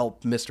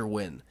help Mr.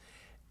 Wynn,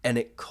 and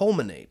it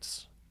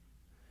culminates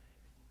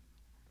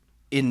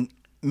in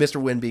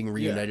Mr. Wynn being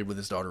reunited with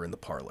his daughter in the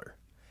parlor,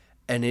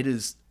 and it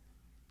is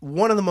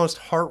one of the most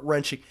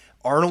heart-wrenching.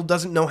 Arnold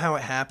doesn't know how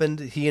it happened.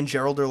 He and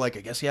Gerald are like,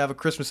 I guess you have a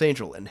Christmas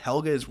angel. And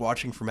Helga is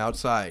watching from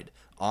outside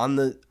on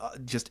the,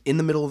 just in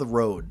the middle of the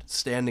road,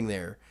 standing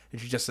there.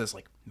 And she just says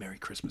like, Merry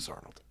Christmas,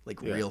 Arnold.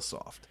 Like real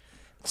soft.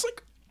 It's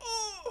like,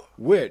 oh.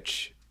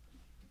 Which,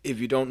 if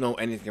you don't know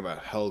anything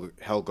about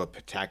Helga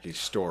Pataki's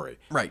story.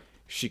 Right.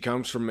 She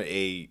comes from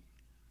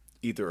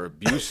either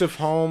abusive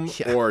home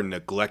or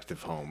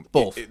neglective home.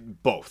 Both.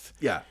 Both.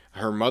 Yeah.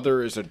 Her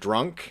mother is a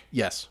drunk.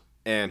 Yes.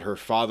 And her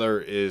father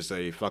is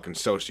a fucking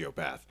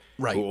sociopath.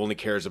 Right. Who only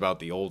cares about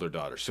the older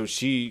daughter. So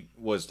she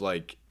was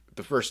like,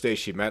 the first day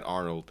she met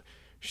Arnold,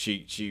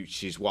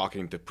 she's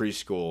walking to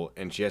preschool,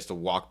 and she has to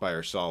walk by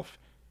herself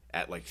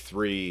at like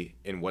 3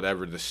 in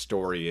whatever the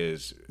story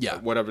is. Yeah.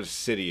 Whatever the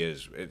city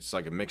is. It's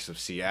like a mix of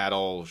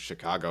Seattle,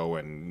 Chicago,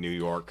 and New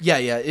York. Yeah.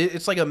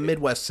 It's like a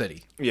Midwest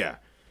city. Yeah.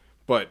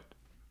 But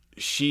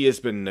she has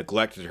been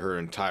neglected her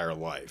entire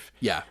life.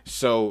 Yeah.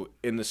 So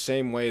in the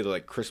same way,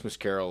 like Christmas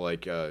Carol,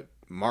 like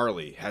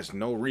Marley has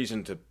no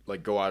reason to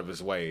like go out of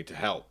his way to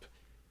help.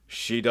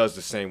 She does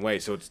the same way.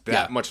 So it's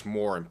that much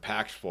more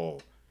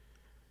impactful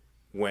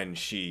when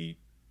she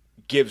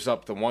gives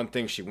up the one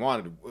thing she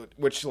wanted,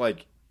 which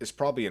like is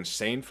probably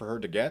insane for her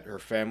to get. Her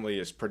family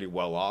is pretty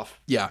well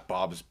off. Yeah.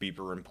 Bob's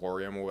Beeper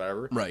Emporium or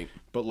whatever. Right.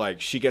 But like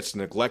she gets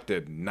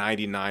neglected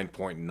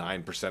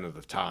 99.9% of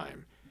the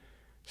time.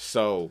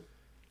 So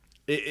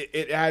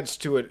it adds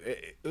to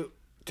it.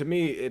 To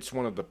me, it's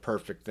one of the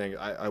perfect things.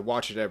 I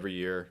watch it every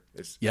year.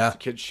 It's a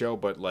kid's show,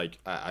 but like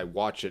I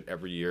watch it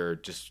every year.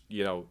 Just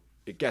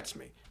it gets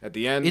me. At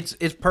the end,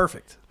 it's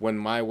perfect. When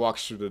Mai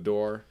walks through the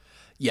door.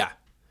 Yeah,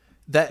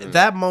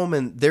 that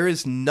moment, there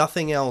is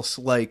nothing else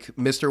like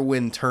Mr.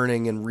 Wynn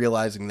turning and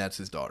realizing that's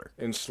his daughter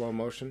in slow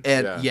motion.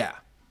 And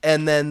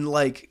and then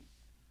like.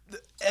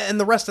 And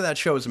the rest of that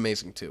show is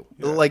amazing too.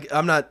 Yeah. Like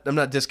I'm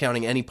not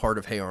discounting any part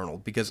of Hey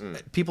Arnold because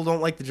people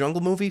don't like the Jungle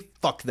movie.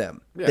 Fuck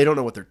them. Yeah. They don't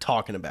know what they're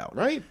talking about.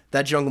 Right.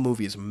 That Jungle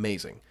movie is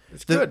amazing.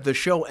 It's good. The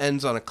show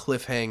ends on a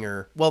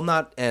cliffhanger. Well,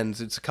 not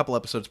ends. It's a couple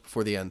episodes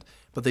before the end.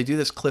 But they do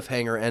this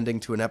cliffhanger ending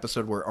to an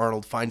episode where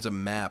Arnold finds a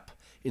map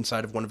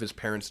inside of one of his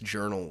parents'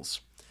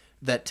 journals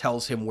that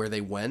tells him where they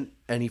went,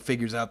 and he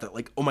figures out that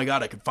like, oh my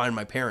god, I could find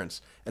my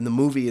parents. And the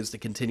movie is the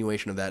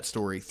continuation of that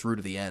story through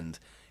to the end.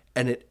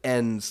 And it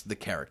ends the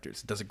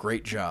characters. It does a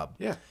great job.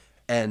 Yeah.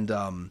 And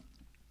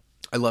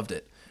I loved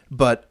it.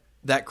 But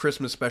that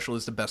Christmas special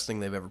is the best thing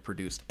they've ever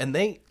produced. And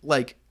they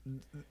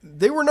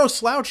were no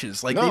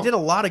slouches. Like, they did a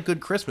lot of good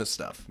Christmas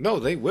stuff.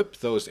 No, they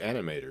whipped those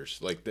animators.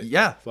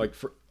 Like,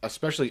 for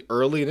especially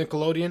early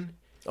Nickelodeon.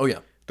 Oh, yeah.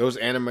 Those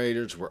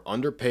animators were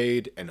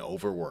underpaid and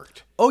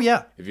overworked. Oh,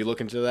 yeah. If you look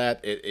into that,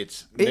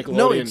 it's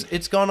Nickelodeon.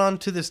 It's gone on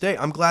to this day.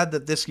 I'm glad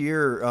that this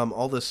year,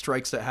 all the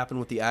strikes that happened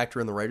with the actor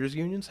and the writers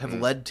unions have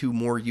led to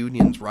more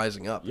unions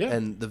rising up. Yeah.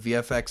 And the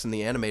VFX and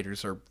the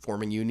animators are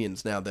forming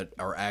unions now that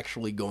are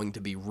actually going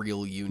to be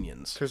real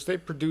unions. Because they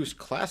produce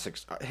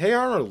classics. Hey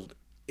Arnold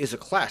is a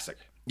classic.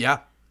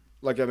 Yeah.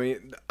 Like, I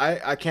mean,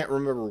 I can't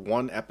remember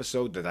one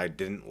episode that I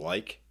didn't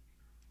like.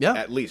 Yeah,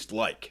 at least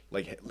like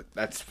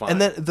that's fine. And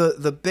then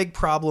the big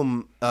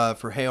problem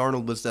for Hey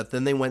Arnold was that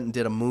then they went and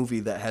did a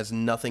movie that has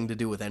nothing to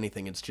do with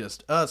anything. It's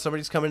just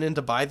somebody's coming in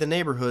to buy the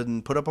neighborhood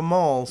and put up a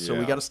mall, so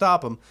we got to stop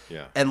them.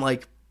 Yeah, and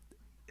like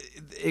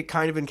it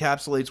kind of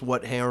encapsulates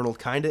what Hey Arnold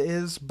kind of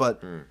is,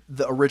 but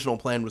the original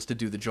plan was to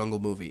do the Jungle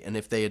movie, and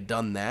if they had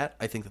done that,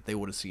 I think that they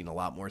would have seen a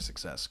lot more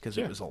success because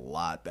it was a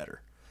lot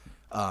better.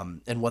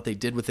 And what they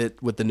did with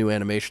it with the new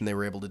animation they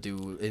were able to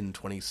do in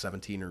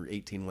 2017 or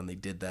 18 when they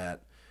did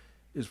that.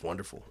 Is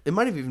wonderful. It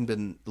might have even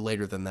been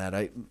later than that.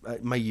 I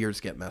my years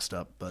get messed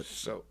up, but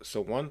so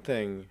one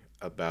thing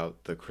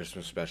about the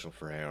Christmas special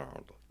for Hey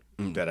Arnold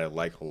that I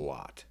like a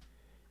lot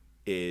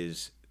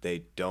is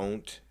they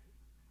don't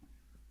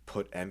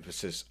put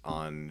emphasis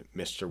on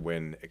Mr.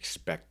 Wynn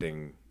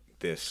expecting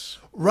this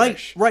Right,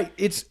 wish. right.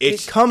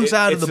 It comes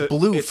out of the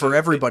blue for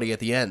everybody at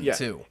the end Yeah,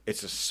 too.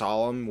 it's a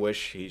solemn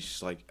wish.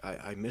 He's like,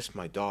 I miss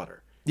my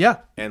daughter. Yeah,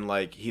 And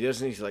like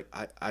he's like,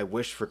 I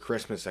wish for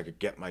Christmas I could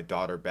get my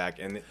daughter back.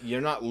 And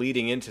you're not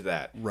leading into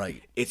that.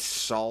 right. It's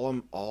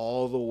solemn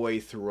all the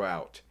way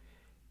throughout.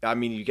 I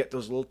mean, you get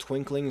those little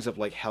twinklings of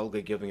like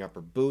Helga giving up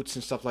her boots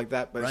and stuff like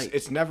that, but Right.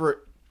 it's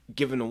never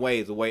given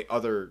away the way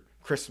other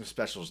Christmas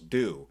specials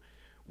do,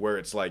 where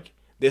it's like,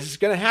 this is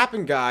gonna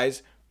happen,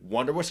 guys.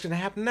 Wonder what's gonna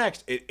happen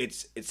next.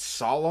 It's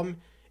solemn,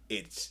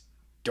 it's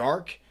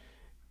dark.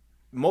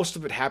 Most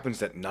of it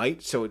happens at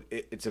night, so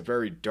it's a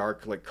very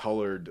dark, like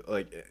colored.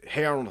 Like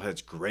Hey Arnold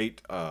has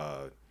great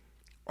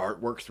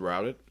artwork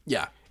throughout it,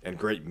 Yeah. and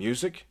great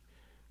music.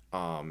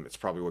 It's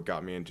probably what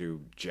got me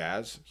into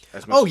jazz.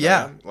 As much Oh as I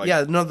yeah, am. Like,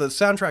 yeah. No, the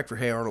soundtrack for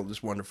Hey Arnold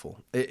is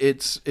wonderful.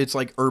 It's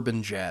like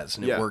urban jazz,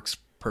 and it Yeah. works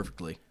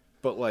perfectly.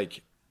 But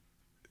like,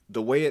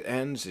 the way it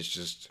ends is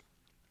just,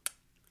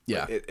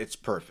 Yeah, it's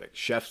perfect.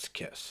 Chef's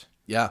kiss.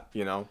 yeah.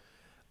 You know.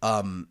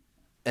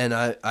 And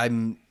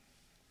I'm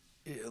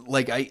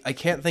like I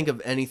can't think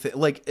of anything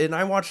like. And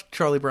I watched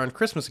Charlie Brown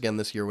Christmas again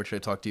this year, which I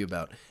talked to you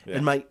about. Yeah.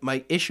 And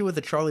my issue with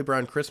the Charlie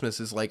Brown Christmas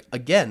is like,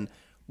 again,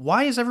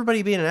 why is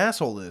everybody being an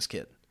asshole to this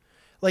kid?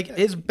 Like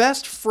his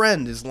best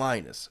friend is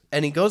Linus,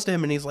 and he goes to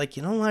him and he's like,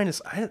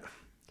 Linus, I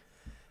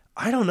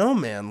don't know,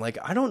 man. Like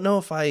I don't know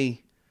if I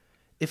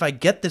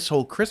get this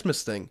whole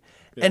Christmas thing.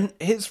 Yeah. And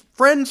his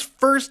friend's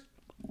first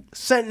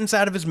sentence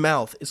out of his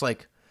mouth is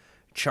like,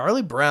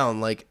 Charlie Brown,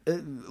 like,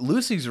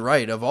 Lucy's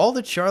right. Of all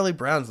the Charlie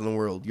Browns in the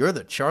world, you're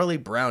the Charlie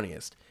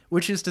Browniest.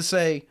 Which is to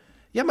say,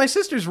 yeah, my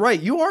sister's right.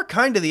 You are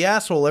kind of the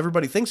asshole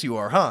everybody thinks you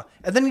are, huh?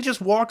 And then he just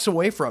walks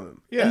away from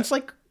him. Yeah. And it's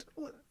like,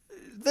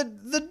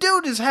 the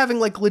dude is having,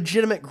 like,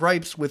 legitimate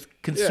gripes with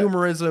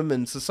consumerism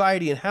and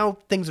society and how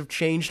things have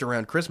changed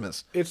around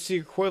Christmas. It's the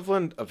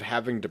equivalent of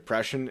having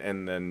depression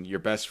and then your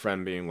best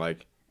friend being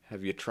like,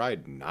 have you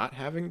tried not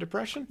having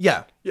depression?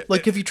 Yeah. Yeah,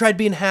 Like, have you tried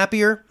being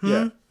happier?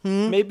 Yeah.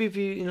 Maybe if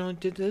you,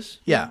 did this.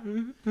 Yeah.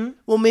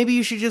 Well, maybe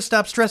you should just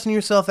stop stressing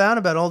yourself out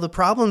about all the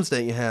problems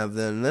that you have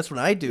then. That's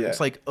what I do. Yeah. It's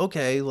like,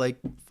 okay, like,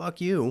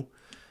 fuck you.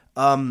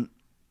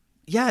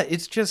 Yeah,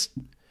 it's just...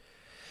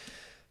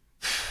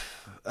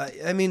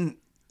 I mean,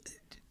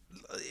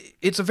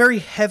 it's a very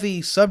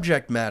heavy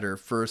subject matter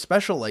for a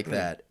special like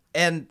that.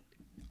 And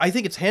I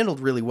think it's handled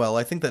really well.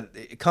 I think that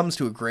it comes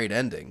to a great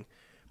ending.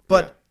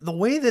 But the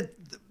way that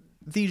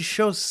these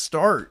shows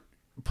start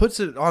puts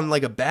it on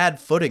like a bad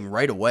footing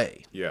right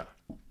away. Yeah.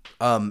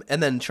 And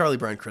then Charlie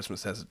Brown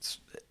Christmas has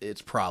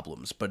its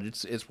problems, but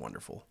it's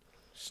wonderful.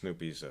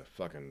 Snoopy's a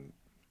fucking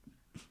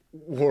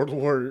World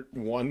War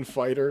I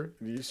fighter.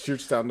 He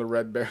shoots down the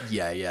Red Bear.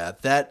 Yeah.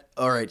 That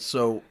all right.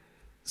 So,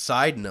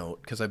 side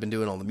note, because I've been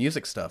doing all the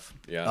music stuff.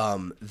 Yeah.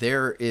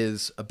 There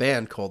is a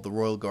band called the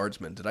Royal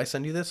Guardsmen. Did I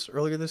send you this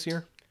earlier this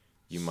year?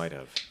 You might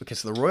have. Okay,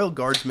 so the Royal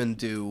Guardsmen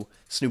do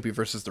Snoopy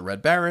versus the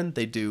Red Baron.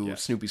 They do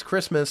Yes. Snoopy's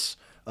Christmas.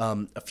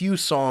 A few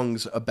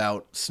songs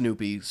about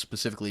Snoopy,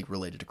 specifically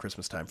related to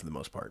Christmas time for the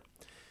most part.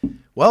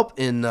 Well,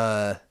 in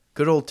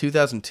good old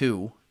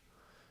 2002,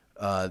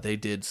 they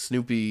did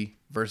Snoopy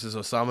versus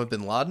Osama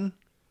bin Laden,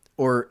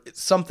 or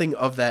something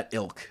of that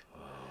ilk,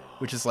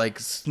 which is like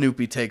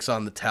Snoopy takes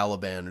on the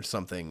Taliban or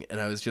something. And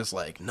I was just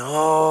like,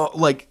 no,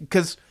 like,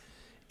 because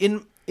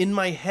in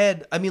my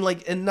head, I mean,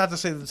 like, and not to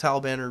say that the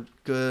Taliban are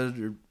good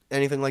or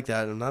anything like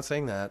that. I'm not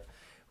saying that.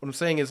 What I'm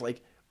saying is,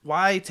 like,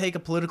 why take a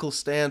political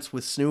stance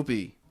with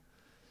Snoopy?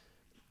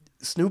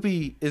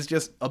 Snoopy is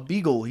just a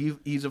beagle.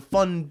 He's a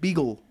fun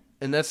beagle,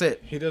 and that's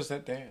it. He does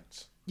that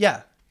dance.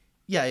 Yeah.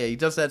 He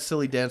does that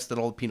silly dance that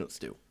all the Peanuts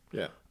do.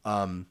 Yeah.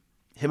 Him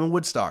and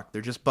Woodstock,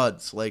 they're just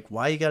buds. Like,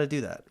 why you got to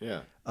do that?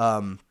 Yeah.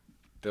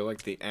 They're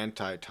like the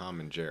anti-Tom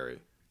and Jerry.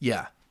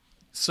 Yeah.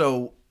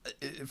 So,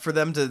 for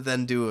them to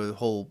then do a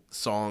whole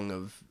song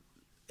of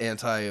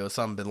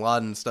anti-Osama bin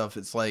Laden stuff,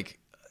 it's like,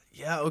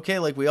 yeah, okay,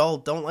 like, we all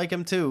don't like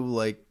him too.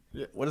 Like,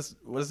 Yeah. what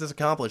does this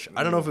accomplish?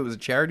 I don't know if it was a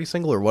charity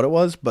single or what it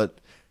was, but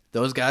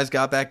those guys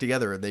got back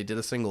together and they did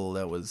a single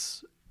that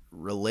was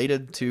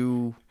related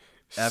to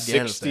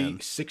Afghanistan.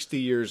 60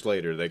 years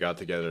later, they got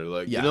together.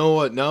 Like, Yeah. you know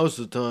what? Now's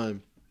the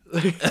time.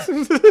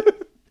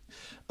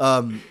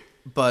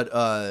 But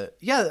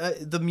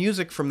the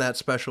music from that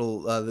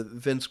special, the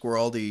Vince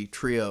Guaraldi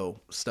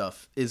trio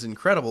stuff is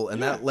incredible,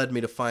 and that led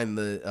me to find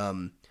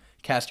the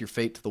 "Cast Your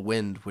Fate to the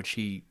Wind," which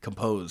he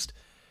composed,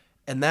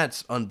 and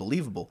that's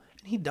unbelievable.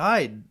 And he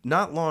died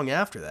not long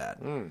after that,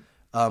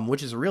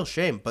 which is a real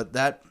shame. But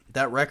that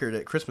record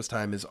at Christmas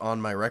time is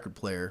on my record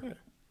player.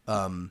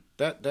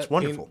 That's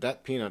wonderful.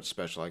 That Peanut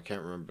special, I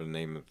can't remember the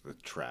name of the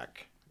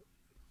track,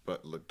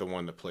 but like the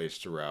one that plays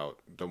throughout,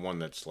 the one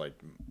that's like,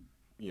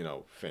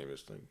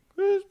 famous thing.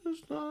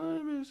 Christmas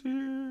time is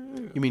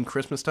here. You mean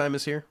Christmas Time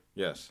is Here?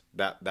 Yes,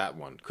 that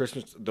one.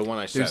 Christmas, the one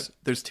I said.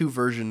 There's two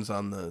versions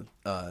on the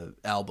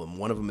album.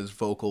 One of them is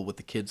vocal with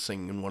the kids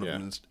singing, and one of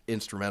them is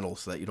instrumental,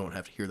 so that you don't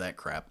have to hear that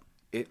crap.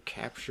 It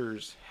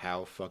captures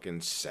how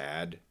fucking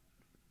sad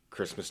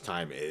Christmas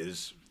time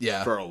is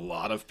Yeah. for a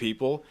lot of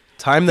people.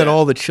 Time that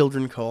all the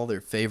children call their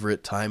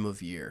favorite time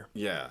of year.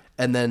 Yeah.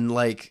 And then,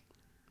 like,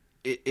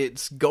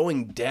 it's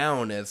going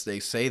down as they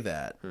say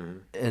that.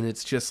 And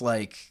it's just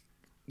like,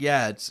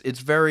 yeah, it's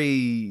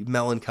very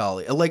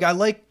melancholy. Like, I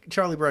like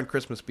Charlie Brown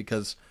Christmas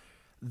because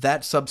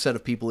that subset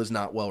of people is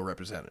not well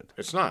represented.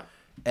 It's not.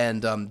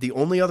 And the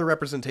only other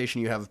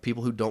representation you have of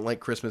people who don't like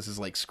Christmas is,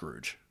 like,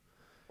 Scrooge.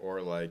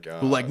 Or like...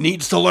 who, like,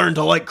 needs to learn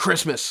to like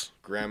Christmas.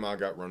 Grandma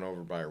got run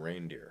over by a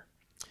reindeer.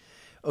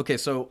 Okay,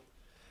 so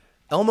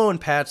Elmo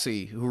and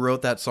Patsy, who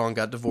wrote that song,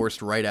 got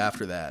divorced right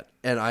after that.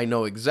 And I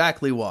know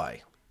exactly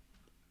why.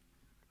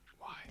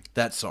 Why?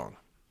 That song.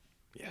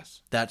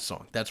 Yes. That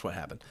song. That's what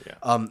happened.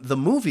 Yeah. The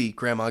movie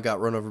Grandma Got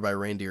Run Over by a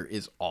Reindeer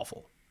is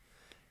awful.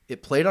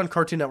 It played on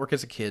Cartoon Network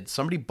as a kid.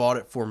 Somebody bought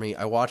it for me.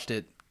 I watched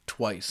it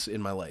twice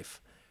in my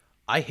life.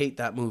 I hate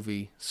that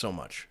movie so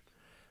much.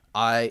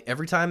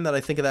 Every time that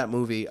I think of that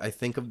movie, I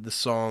think of the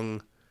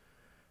song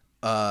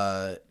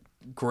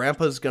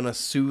Grandpa's Gonna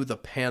Sue the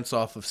Pants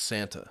Off of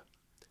Santa,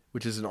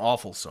 which is an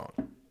awful song.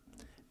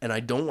 And I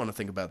don't want to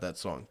think about that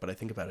song, but I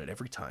think about it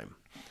every time.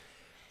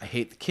 I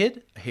hate the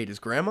kid. I hate his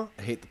grandma.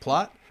 I hate the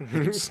plot. I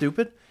think it's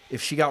stupid.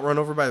 If she got run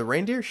over by the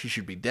reindeer, she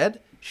should be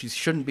dead. She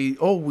shouldn't be,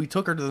 oh, we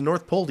took her to the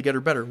North Pole to get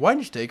her better. Why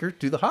didn't you take her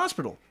to the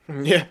hospital?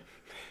 Yeah.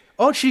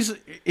 Oh,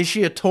 is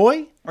she a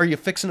toy? Are you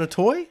fixing a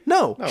toy?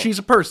 No, she's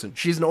a person.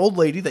 She's an old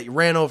lady that you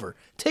ran over.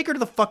 Take her to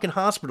the fucking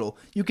hospital.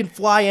 You can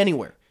fly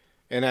anywhere.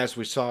 And as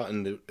we saw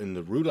in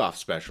the Rudolph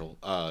special,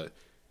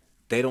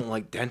 they don't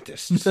like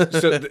dentists. So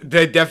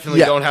they definitely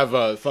don't have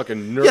a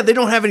fucking Yeah, they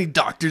don't have any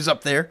doctors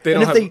up there. They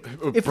don't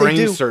have a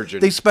brain surgeon.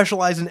 They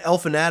specialize in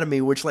elf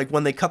anatomy, which, like,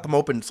 when they cut them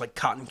open, it's like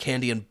cotton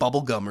candy and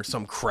bubble gum or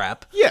some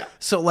crap. Yeah.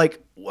 So,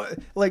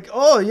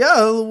 oh,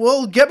 yeah,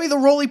 well, get me the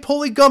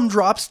roly-poly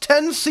gumdrops,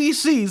 10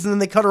 cc's, and then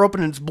they cut her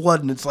open and it's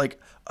blood, and it's like,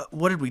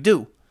 what did we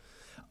do?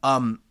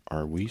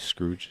 Are we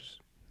Scrooges?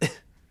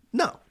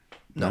 No,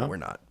 we're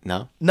not.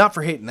 No? Not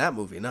for hating that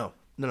movie, no.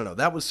 No.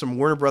 That was some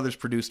Warner Brothers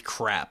produced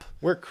crap.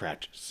 We're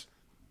Cratchits.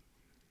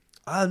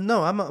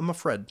 No, I'm a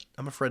Fred.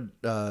 I'm a Fred.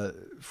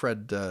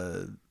 Fred.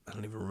 I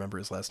don't even remember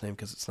his last name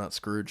because it's not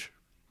Scrooge.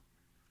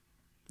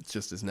 It's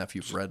just his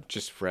nephew Fred.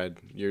 Just Fred.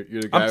 You're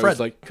the guy Fred. who's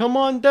like, come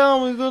on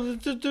down, we go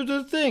to do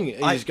the thing.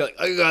 And he's like,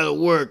 I gotta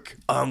work.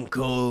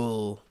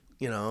 Uncle.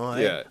 You know,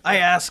 Yeah. I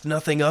ask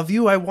nothing of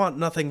you. I want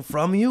nothing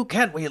from you.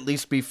 Can't we at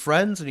least be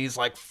friends? And he's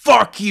like,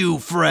 fuck you,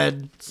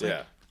 Fred. It's like,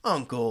 Yeah.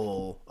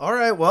 Uncle. All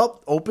right,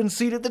 well, open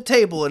seat at the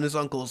table. And his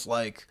uncle's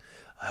like,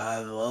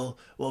 well,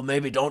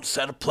 maybe don't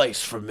set a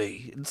place for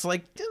me. It's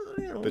like, you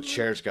know. The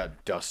chair's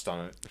got dust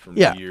on it from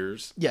Yeah.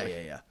 years.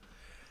 Yeah.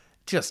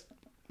 Just,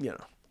 you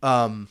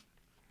know.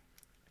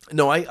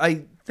 No,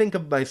 I think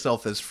of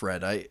myself as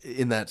Fred.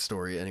 In that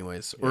story,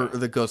 anyways, or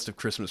the Ghost of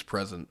Christmas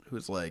Present,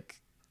 who's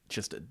like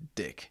just a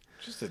dick.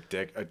 Just a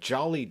dick, a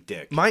jolly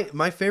dick.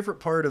 My favorite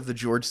part of the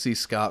George C.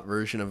 Scott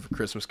version of A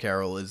Christmas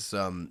Carol is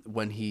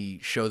when he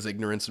shows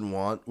ignorance and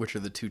want, which are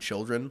the two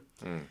children,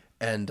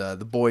 and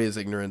the boy is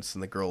ignorance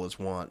and the girl is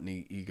want, and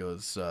he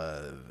goes,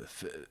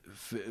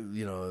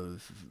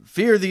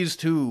 fear these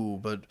two,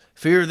 but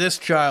fear this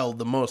child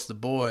the most, the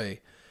boy.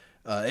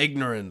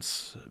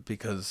 Ignorance,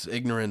 because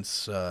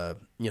ignorance,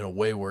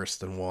 way worse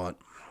than want.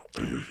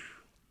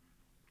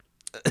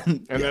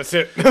 And that's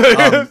it.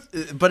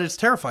 But it's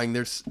terrifying.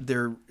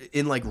 They're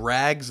in like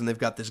rags and they've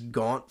got this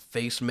gaunt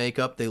face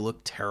makeup. They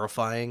look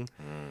terrifying.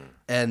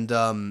 And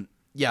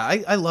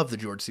I love the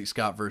George C.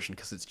 Scott version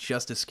because it's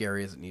just as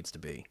scary as it needs to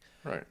be.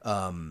 Right.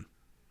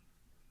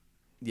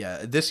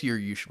 This year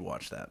you should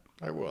watch that.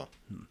 I will.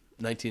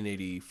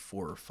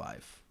 1984 or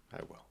 5. I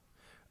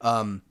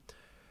will.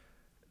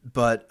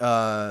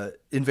 But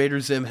Invader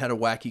Zim had a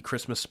wacky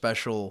Christmas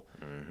special.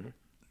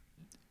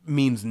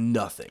 Means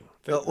nothing.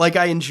 Like,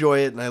 I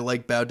enjoy it and I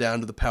like Bow Down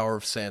to the Power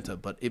of Santa,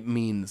 but it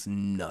means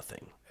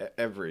nothing.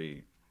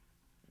 Every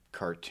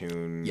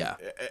cartoon, Yeah.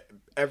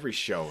 Every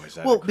show has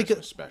had a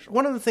Christmas special.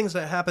 One of the things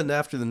that happened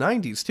after the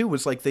 90s too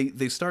was like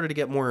they started to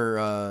get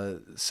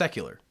more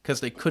secular because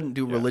they couldn't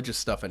do religious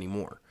stuff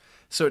anymore.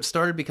 So it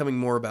started becoming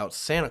more about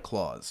Santa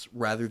Claus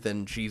rather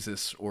than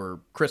Jesus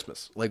or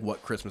Christmas, like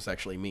what Christmas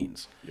actually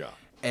means. Yeah.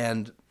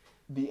 And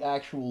the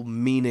actual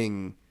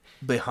meaning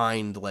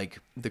behind like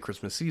the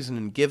Christmas season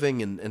and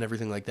giving and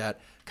everything like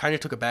that kind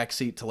of took a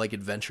backseat to like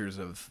adventures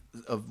of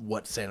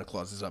what Santa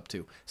Claus is up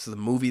to. So the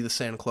movie The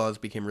Santa Claus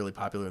became really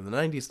popular in the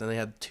 90s. Then they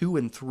had 2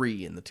 and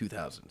 3 in the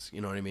 2000s. You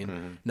know what I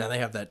mean? Now they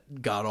have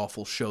that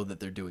god-awful show that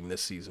they're doing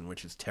this season,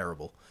 which is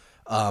terrible.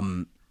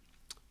 Santa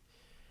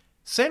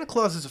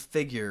Claus is a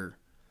figure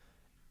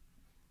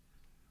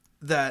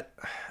that,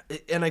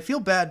 and I feel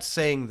bad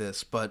saying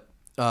this, but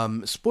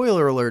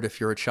spoiler alert if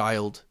you're a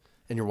child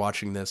and you're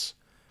watching this.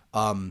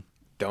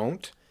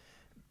 Don't?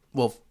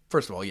 Well,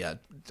 first of all, yeah,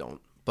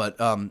 don't. But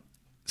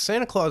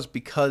Santa Claus,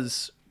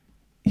 because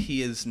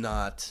he is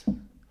not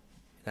an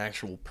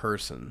actual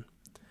person,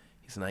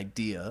 he's an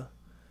idea,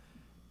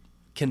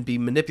 can be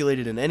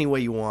manipulated in any way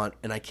you want,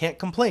 and I can't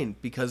complain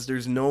because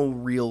there's no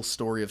real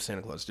story of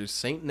Santa Claus. There's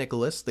St.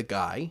 Nicholas, the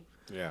guy.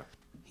 Yeah.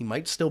 He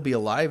might still be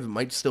alive. It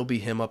might still be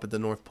him up at the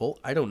North Pole.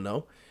 I don't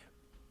know.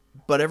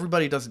 But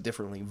everybody does it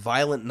differently.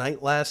 Violent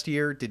Night last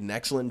year did an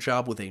excellent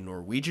job with a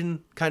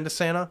Norwegian kind of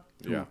Santa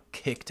who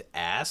kicked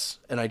ass.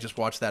 And I just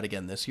watched that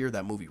again this year.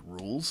 That movie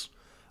rules.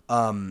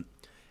 And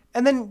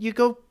then you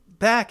go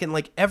back and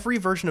like every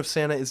version of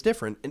Santa is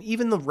different. And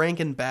even the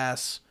Rankin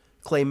Bass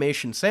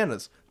claymation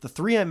Santas, the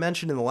three I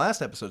mentioned in the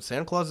last episode,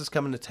 Santa Claus is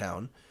Coming to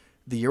Town,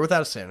 The Year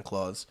Without a Santa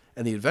Claus,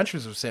 and The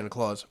Adventures of Santa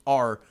Claus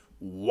are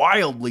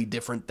wildly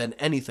different than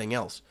anything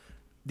else.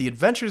 The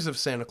Adventures of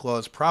Santa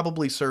Claus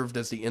probably served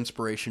as the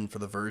inspiration for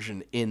the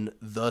version in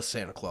The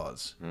Santa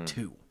Claus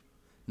 2.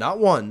 Not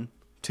 1,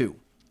 2.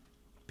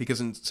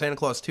 Because in Santa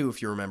Claus 2,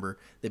 if you remember,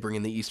 they bring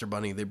in the Easter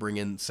Bunny, they bring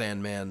in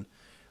Sandman,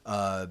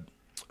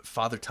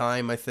 Father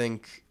Time, I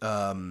think,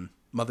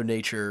 Mother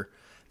Nature.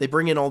 They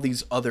bring in all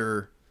these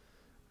other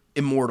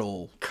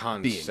immortal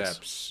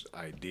concepts,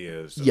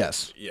 ideas.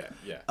 Yes. Yeah.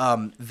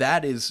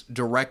 That is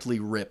directly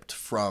ripped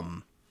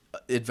from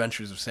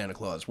Adventures of Santa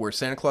Claus, where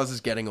Santa Claus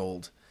is getting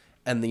old,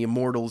 and the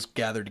immortals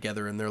gather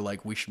together, and they're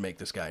like, we should make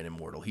this guy an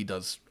immortal. He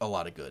does a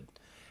lot of good.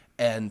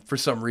 And for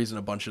some reason,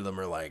 a bunch of them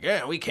are like,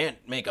 yeah, we can't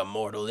make a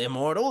mortal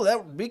immortal.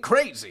 That would be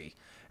crazy.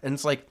 And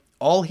it's like,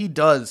 all he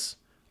does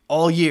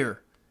all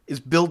year is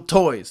build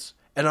toys.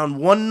 And on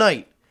one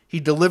night, he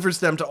delivers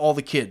them to all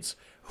the kids.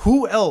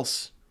 Who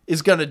else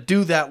is going to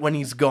do that when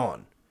he's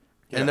gone?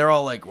 Yeah. And they're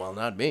all like, well,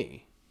 not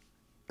me.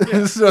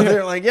 Yeah. So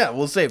they're like, yeah,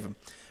 we'll save him.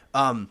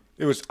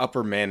 It was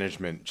upper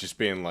management just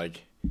being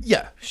like,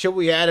 yeah, should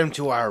we add him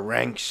to our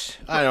ranks?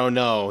 I don't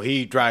know.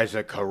 He drives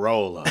a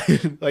Corolla.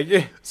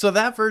 So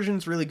that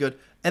version's really good.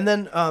 And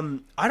then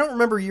I don't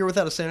remember Year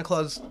Without a Santa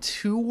Claus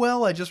too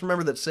well. I just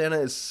remember that Santa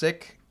is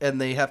sick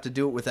and they have to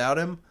do it without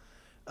him.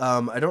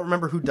 I don't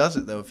remember who does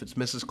it, though, if it's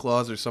Mrs.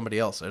 Claus or somebody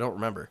else. I don't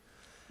remember.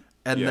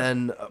 And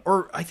then,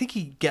 or I think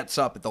he gets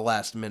up at the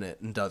last minute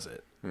and does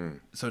it.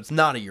 So it's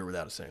not A Year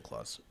Without a Santa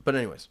Claus. But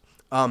anyways,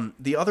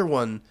 the other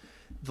one,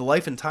 The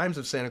Life and Times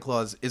of Santa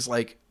Claus, is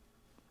like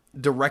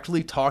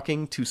directly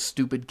talking to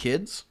stupid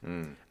kids.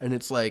 And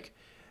it's like,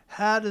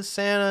 how does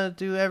Santa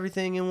do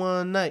everything in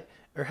one night?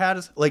 Or how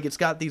does, like, it's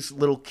got these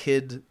little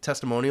kid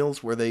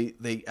testimonials where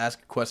they ask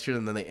a question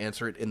and then they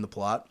answer it in the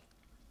plot.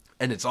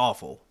 And it's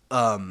awful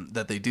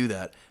that they do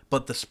that.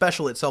 But the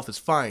special itself is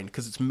fine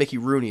because it's Mickey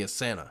Rooney as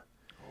Santa.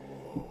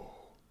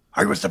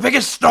 I was the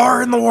biggest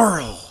star in the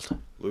world.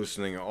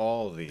 Loosening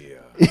all the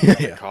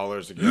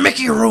collars again.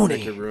 Mickey Rooney.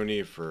 Mickey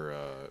Rooney for...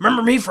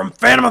 remember me from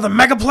Phantom of the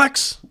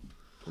Megaplex?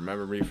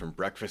 Remember me from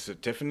Breakfast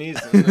at Tiffany's?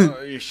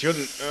 No, you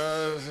shouldn't.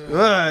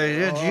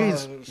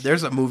 Jeez.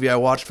 There's a movie I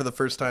watched for the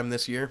first time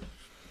this year.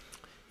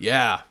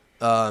 Yeah.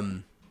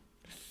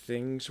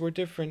 Things were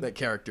different. That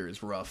character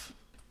is rough.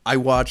 I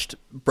watched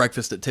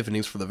Breakfast at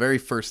Tiffany's for the very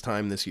first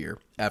time this year,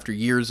 after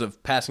years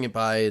of passing it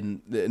by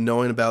and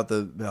knowing about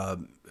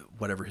the...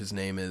 whatever his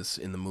name is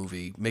in the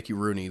movie, Mickey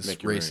Rooney's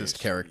racist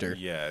character.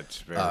 Yeah, it's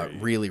very...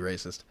 really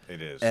racist.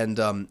 It is. And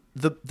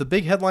the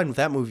big headline with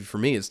that movie for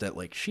me is that,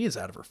 like, she is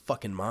out of her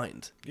fucking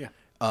mind. Yeah.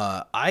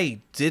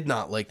 I did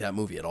not like that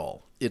movie at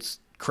all. It's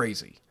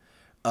crazy.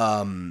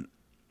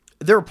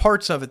 There are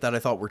parts of it that I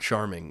thought were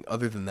charming.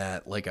 Other than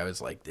that, like, I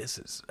was like, this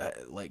is...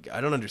 like, I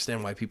don't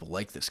understand why people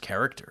like this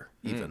character,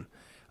 even.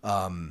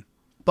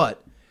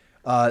 But...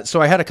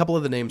 so I had a couple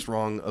of the names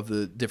wrong of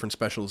the different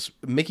specials.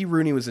 Mickey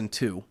Rooney was in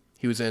 2.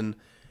 He was in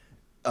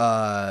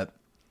The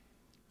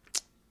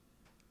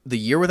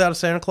Year Without a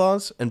Santa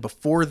Claus, and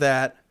before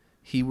that,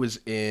 he was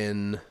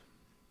in...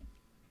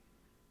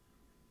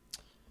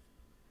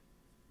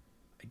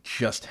 I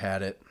just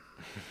had it.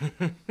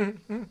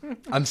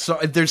 I'm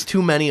sorry, there's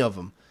too many of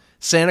them.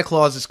 Santa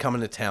Claus is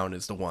Coming to Town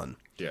is the one.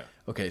 Yeah.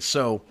 Okay,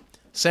 so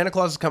Santa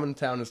Claus is Coming to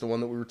Town is the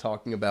one that we were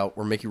talking about,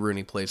 where Mickey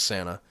Rooney plays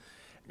Santa.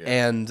 Yeah.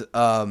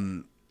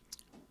 And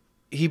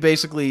he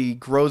basically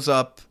grows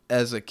up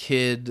as a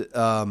kid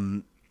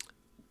in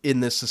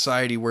this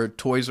society where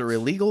toys are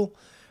illegal,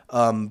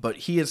 but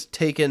he is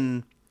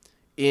taken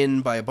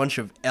in by a bunch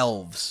of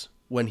elves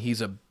when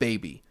he's a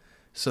baby.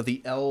 So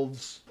the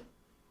elves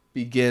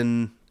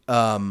begin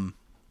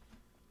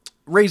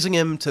raising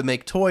him to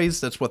make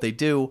toys. That's what they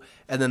do.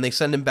 And then they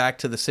send him back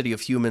to the city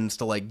of humans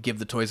to, like, give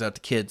the toys out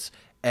to kids.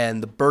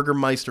 And the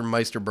Burgermeister,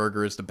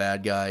 Meisterburger, is the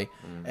bad guy.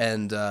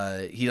 And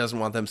he doesn't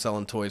want them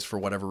selling toys for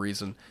whatever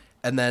reason.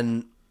 And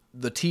then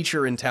the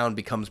teacher in town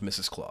becomes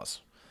Mrs.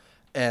 Claus.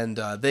 And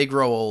they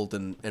grow old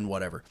and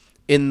whatever.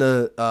 In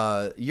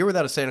the Year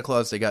Without a Santa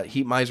Claus, they got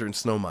Heat Miser and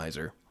Snow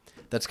Miser.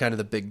 That's kind of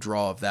the big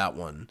draw of that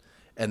one.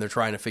 And they're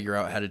trying to figure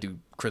out how to do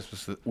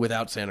Christmas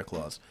without Santa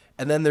Claus.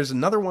 And then there's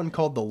another one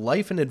called The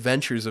Life and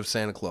Adventures of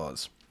Santa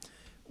Claus,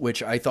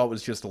 which I thought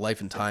was just The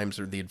Life and Times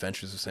or The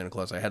Adventures of Santa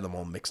Claus. I had them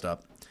all mixed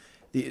up.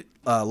 The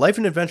Life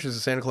and Adventures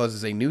of Santa Claus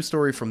is a new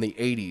story from the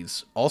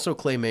 80s, also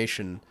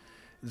claymation,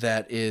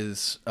 that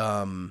is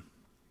the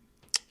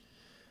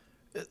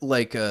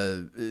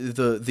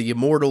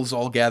immortals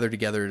all gather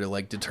together to,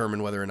 like,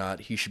 determine whether or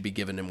not he should be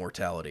given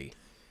immortality.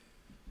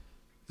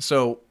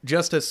 So,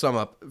 just to sum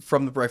up,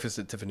 from the Breakfast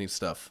at Tiffany's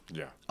stuff,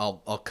 yeah,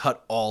 I'll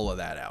cut all of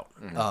that out.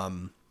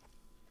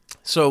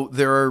 So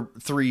there are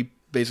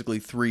basically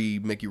three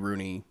Mickey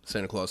Rooney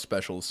Santa Claus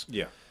specials.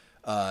 Yeah.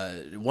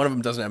 One of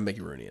them doesn't have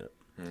Mickey Rooney in it.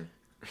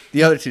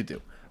 The other two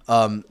do.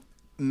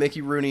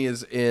 Mickey Rooney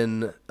is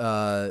in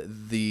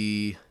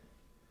the...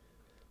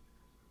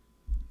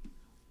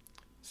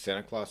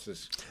 Santa Claus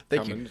is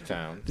Thank coming you. to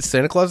town.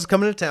 Santa Claus is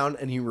coming to town,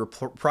 and he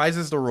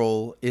reprises the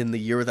role in The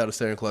Year Without a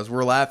Santa Claus.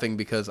 We're laughing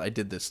because I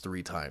did this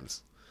 3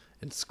 times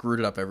and screwed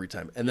it up every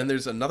time. And then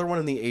there's another one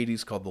in the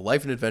 80s called The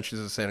Life and Adventures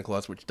of Santa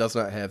Claus, which does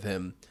not have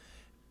him,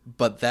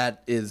 but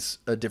that is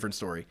a different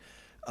story.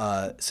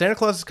 Santa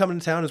Claus is Coming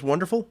to Town is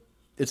wonderful.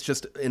 It's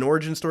just an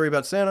origin story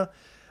about Santa.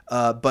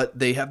 But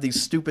they have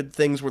these stupid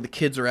things where the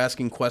kids are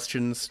asking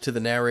questions to the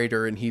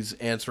narrator and he's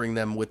answering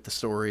them with the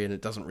story, and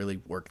it doesn't really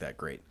work that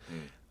great.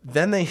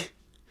 Then they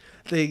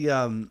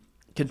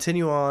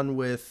continue on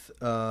with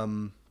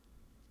the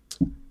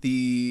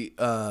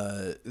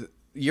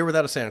Year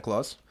Without a Santa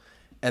Claus,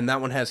 and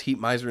that one has Heat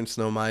Miser and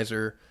Snow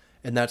Miser,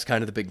 and that's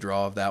kind of the big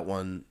draw of that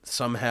one.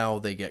 Somehow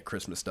they get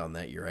Christmas done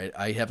that year.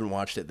 I haven't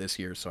watched it this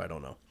year, so I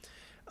don't know.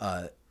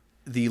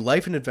 The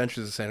Life and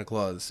Adventures of Santa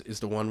Claus is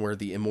the one where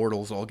the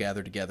immortals all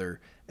gather together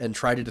and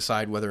try to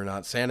decide whether or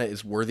not Santa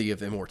is worthy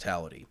of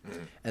immortality.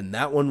 And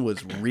that one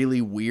was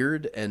really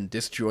weird and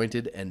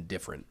disjointed and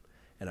different,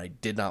 and I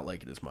did not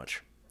like it as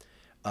much.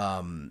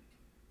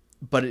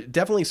 But it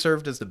definitely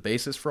served as the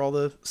basis for all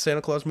the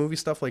Santa Claus movie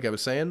stuff, like I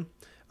was saying,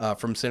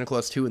 from Santa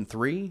Claus 2 and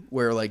 3,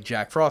 where like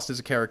Jack Frost is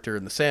a character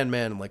and the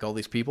Sandman and like all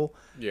these people.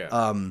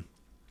 Yeah.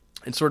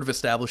 It sort of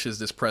establishes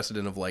this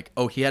precedent of like,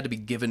 oh, he had to be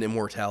given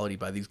immortality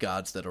by these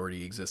gods that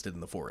already existed in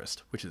the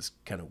forest, which is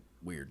kind of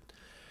weird.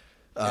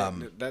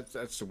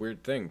 That's the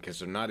weird thing, because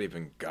they're not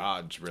even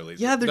gods, really.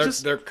 Yeah,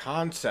 they're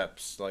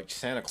concepts, like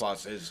Santa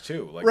Claus is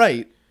too. Like,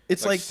 right.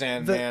 It's like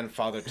Sandman,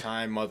 Father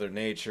Time, Mother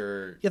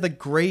Nature. Yeah, the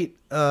great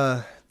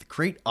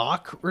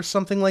Auk or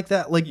something like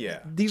that. Like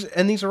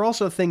these are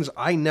also things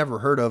I never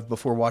heard of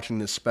before watching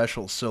this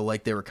special, so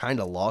like they were kind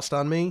of lost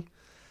on me.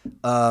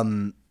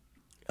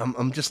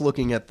 I'm just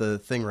looking at the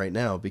thing right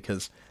now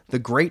because the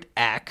great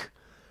Ak,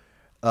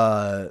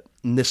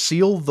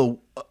 Necile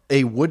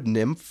a wood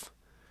nymph,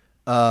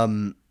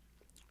 the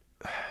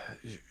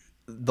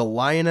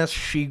lioness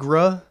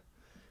Shigra,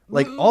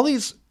 like all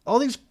these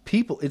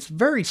people, it's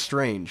very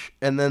strange.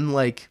 And then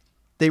like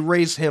they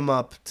raise him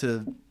up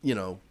to,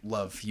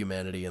 love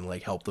humanity and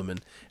like help them,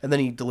 and then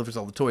he delivers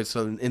all the toys.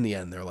 So in the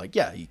end, they're like,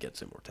 yeah, he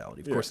gets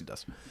immortality. Of course he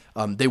does.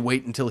 They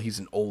wait until he's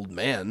an old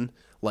man,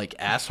 like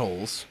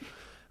assholes.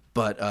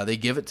 But they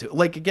give it to,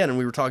 like, again, and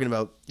we were talking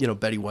about,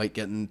 Betty White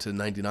getting to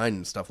 99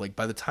 and stuff. Like,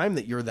 by the time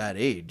that you're that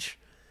age,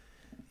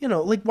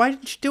 like, why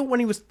didn't you do it when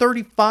he was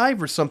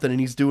 35 or something and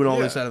he's doing all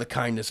this out of the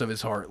kindness of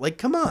his heart? Like,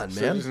 come on, man. So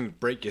he doesn't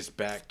break his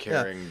back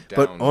carrying down.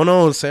 But, oh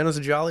no, Santa's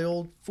a jolly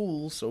old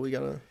fool, so we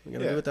gotta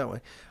do it that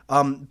way.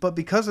 But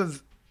because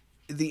of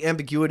the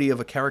ambiguity of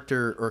a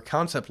character or a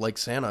concept like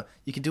Santa,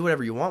 you can do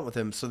whatever you want with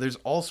him. So there's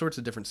all sorts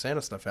of different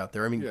Santa stuff out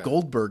there. I mean,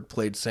 Goldberg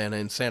played Santa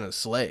in Santa's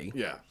Sleigh.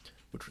 Yeah.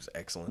 Which was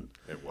excellent.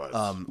 It was.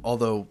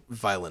 Although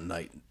Violent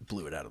Night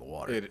blew it out of the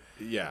water.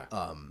 Yeah.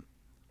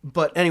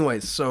 But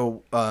anyways,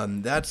 so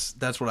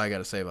that's what I got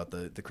to say about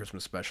the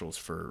Christmas specials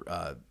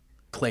for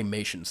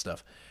claymation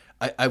stuff.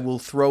 I will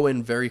throw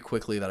in very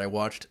quickly that I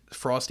watched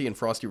Frosty and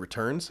Frosty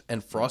Returns,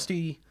 and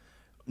Frosty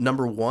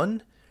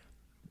 #1,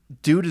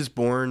 dude is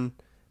born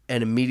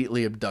and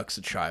immediately abducts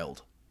a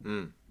child.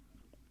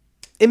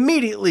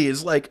 Immediately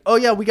is like, oh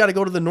yeah, we got to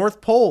go to the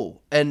North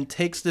Pole, and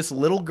takes this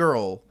little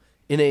girl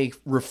in a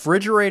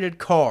refrigerated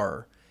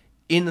car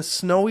in the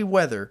snowy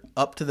weather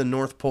up to the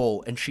North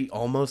Pole, and she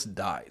almost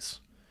dies.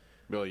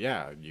 Well,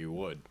 yeah, you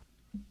would.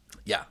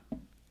 Yeah.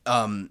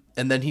 And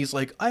then he's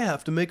like, I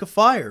have to make a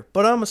fire,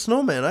 but I'm a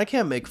snowman. I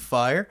can't make a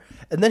fire.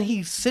 And then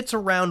he sits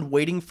around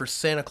waiting for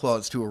Santa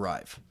Claus to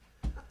arrive.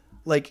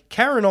 Like,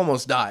 Karen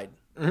almost died.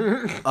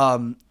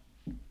 But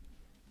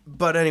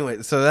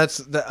anyway, so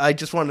I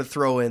just wanted to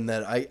throw in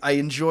that I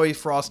enjoy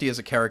Frosty as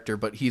a character,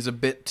 but he's a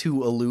bit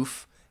too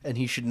aloof. And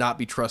he should not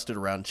be trusted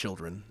around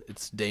children.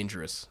 It's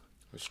dangerous.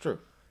 It's true.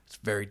 It's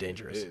very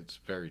dangerous. It's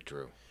very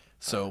true.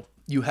 So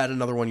you had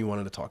another one you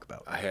wanted to talk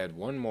about. I had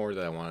one more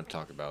that I want to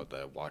talk about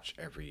that I watch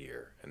every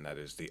year, and that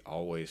is the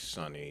Always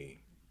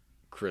Sunny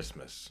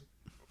Christmas,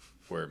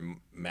 where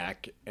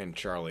Mac and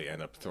Charlie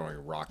end up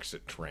throwing rocks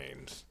at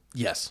trains.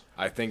 Yes.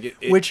 I think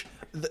Which,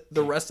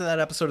 the rest of that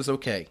episode is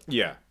okay.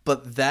 Yeah.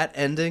 But that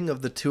ending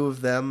of the two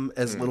of them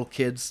as little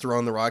kids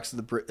throwing the rocks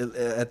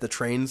at the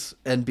trains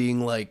and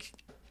being like...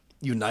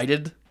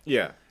 united,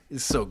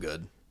 is so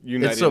good.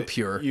 It's so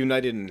pure.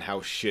 United in how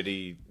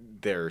shitty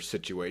their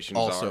situations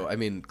are. Also, I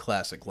mean,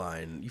 classic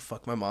line: "You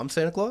fuck my mom,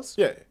 Santa Claus."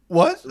 Yeah.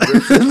 What?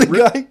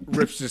 The guy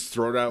rips his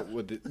throat out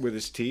with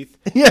his teeth.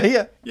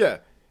 Yeah.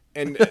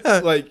 And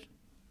like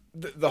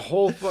the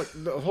whole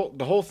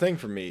thing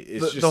for me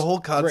is just the whole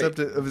concept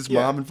of his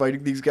mom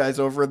inviting these guys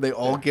over, and they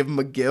all give him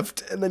a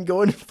gift, and then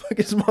go and fuck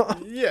his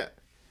mom. Yeah.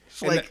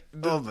 It's like,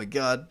 oh my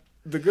god.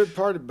 The good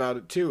part about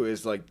it, too,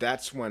 is, like,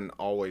 that's when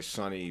Always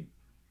Sunny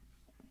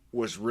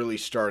was really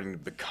starting to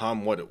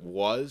become what it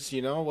was,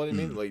 you know what I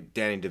mean? Like,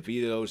 Danny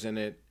DeVito's in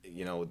it.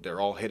 they're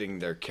all hitting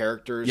their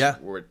characters. Yeah.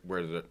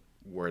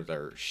 Where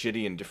they're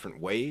shitty in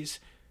different ways,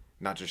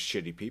 not just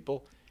shitty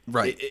people.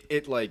 Right.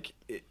 It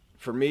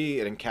for me,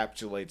 it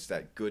encapsulates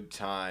that good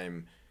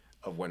time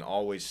of when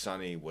Always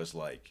Sunny was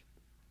like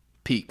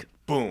Peak.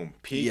 boom,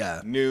 peak,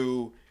 Yeah.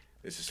 new.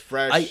 This is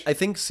fresh. I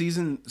think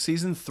season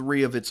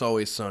 3 of It's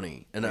Always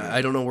Sunny, and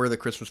I don't know where the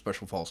Christmas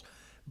special falls,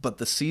 but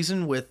the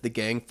season with the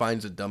gang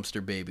finds a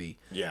dumpster baby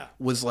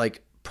was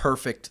like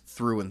perfect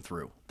through and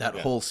through. That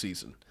whole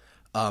season.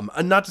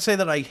 And not to say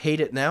that I hate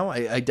it now.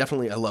 I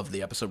definitely love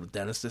the episode with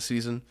Dennis this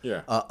season.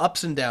 Yeah.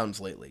 Ups and downs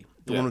lately.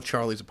 The one with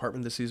Charlie's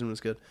apartment this season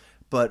was good,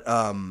 but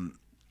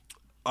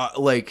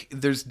like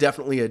there's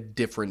definitely a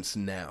difference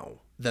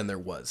now than there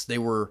was. They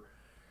were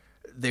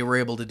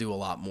able to do a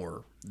lot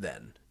more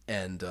then,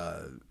 and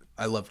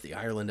I loved the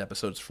Ireland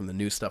episodes from the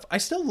new stuff. I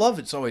still love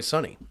It's Always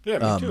Sunny.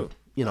 Yeah, me too.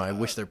 I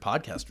wish their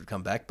podcast would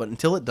come back, but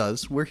until it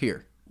does, we're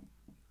here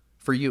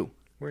for you.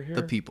 We're here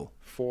the people.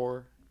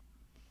 for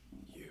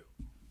you.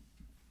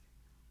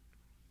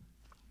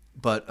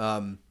 But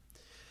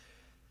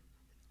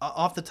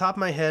off the top of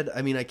my head,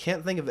 I mean, I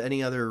can't think of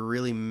any other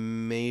really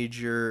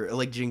major,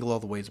 like Jingle All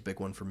the Way is a big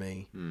one for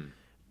me.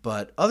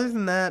 But other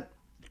than that,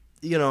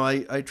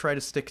 I try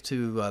to stick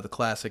to the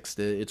classics,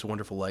 the It's a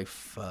Wonderful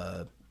Life,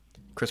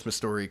 Christmas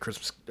Story,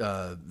 Christmas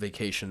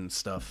Vacation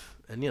stuff,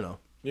 and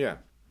Yeah.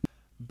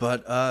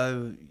 But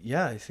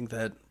I think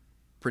that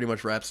pretty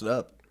much wraps it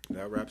up.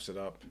 That wraps it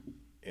up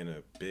in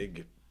a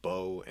big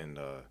bow and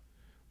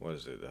what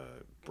is it?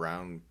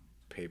 Brown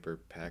paper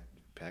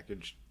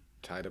package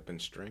tied up in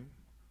string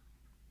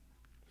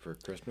for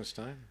Christmas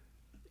time.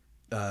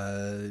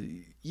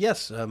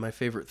 Yes, my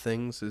favorite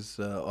things is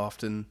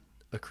often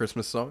a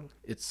Christmas song.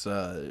 It's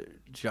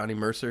Johnny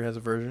Mercer has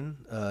a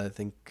version. I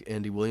think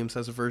Andy Williams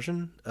has a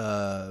version.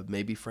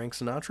 Maybe Frank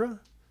Sinatra.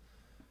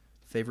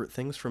 Favorite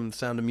things from The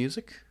Sound of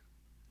Music.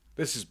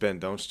 This has been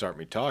Don't Start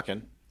Me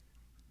Talking.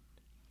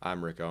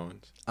 I'm Rick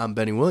Owens. I'm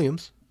Benny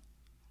Williams.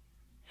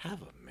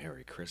 Have a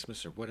Merry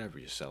Christmas or whatever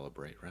you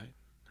celebrate, right?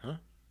 Huh?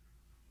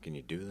 Can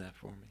you do that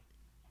for me?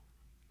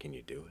 Can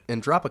you do it?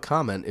 And drop a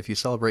comment if you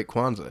celebrate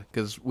Kwanzaa,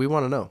 because we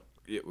want to know.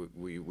 Yeah,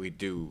 we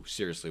do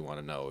seriously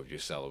want to know if you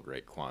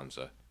celebrate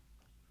Kwanzaa.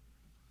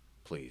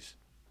 Please.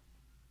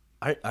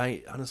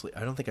 I honestly,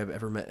 I don't think I've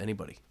ever met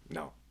anybody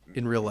No.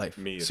 in real life.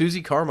 Me either.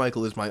 Susie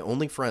Carmichael is my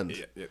only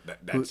friend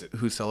That's it.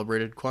 who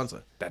celebrated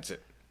Kwanzaa. That's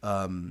it.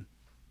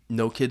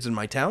 No kids in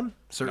my town,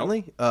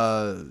 certainly.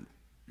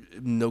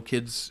 No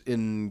kids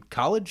in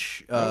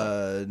college,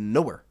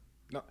 nowhere.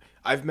 No,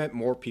 I've met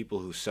more people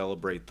who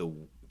celebrate the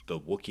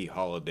Wookiee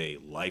holiday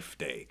Life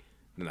Day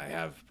than I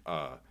have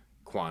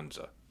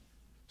Kwanzaa.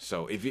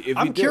 So if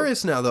I'm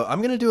curious now, though. I'm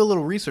going to do a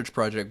little research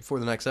project before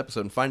the next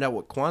episode and find out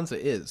what Kwanzaa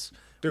is.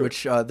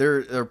 Which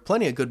there are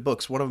plenty of good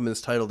books. One of them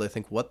is titled, I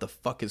think, "What the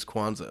Fuck is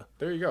Kwanzaa?"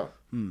 There you go.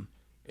 And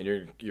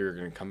you're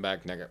going to come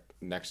back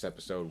next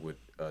episode with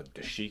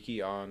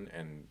dashiki on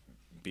and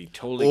be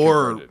totally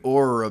converted.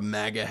 Or a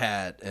MAGA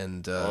hat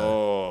and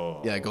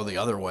go the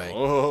other way.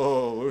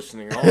 Oh,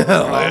 loosening all.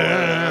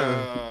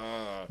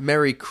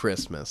 Merry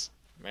Christmas.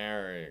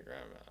 Merry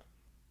Christmas.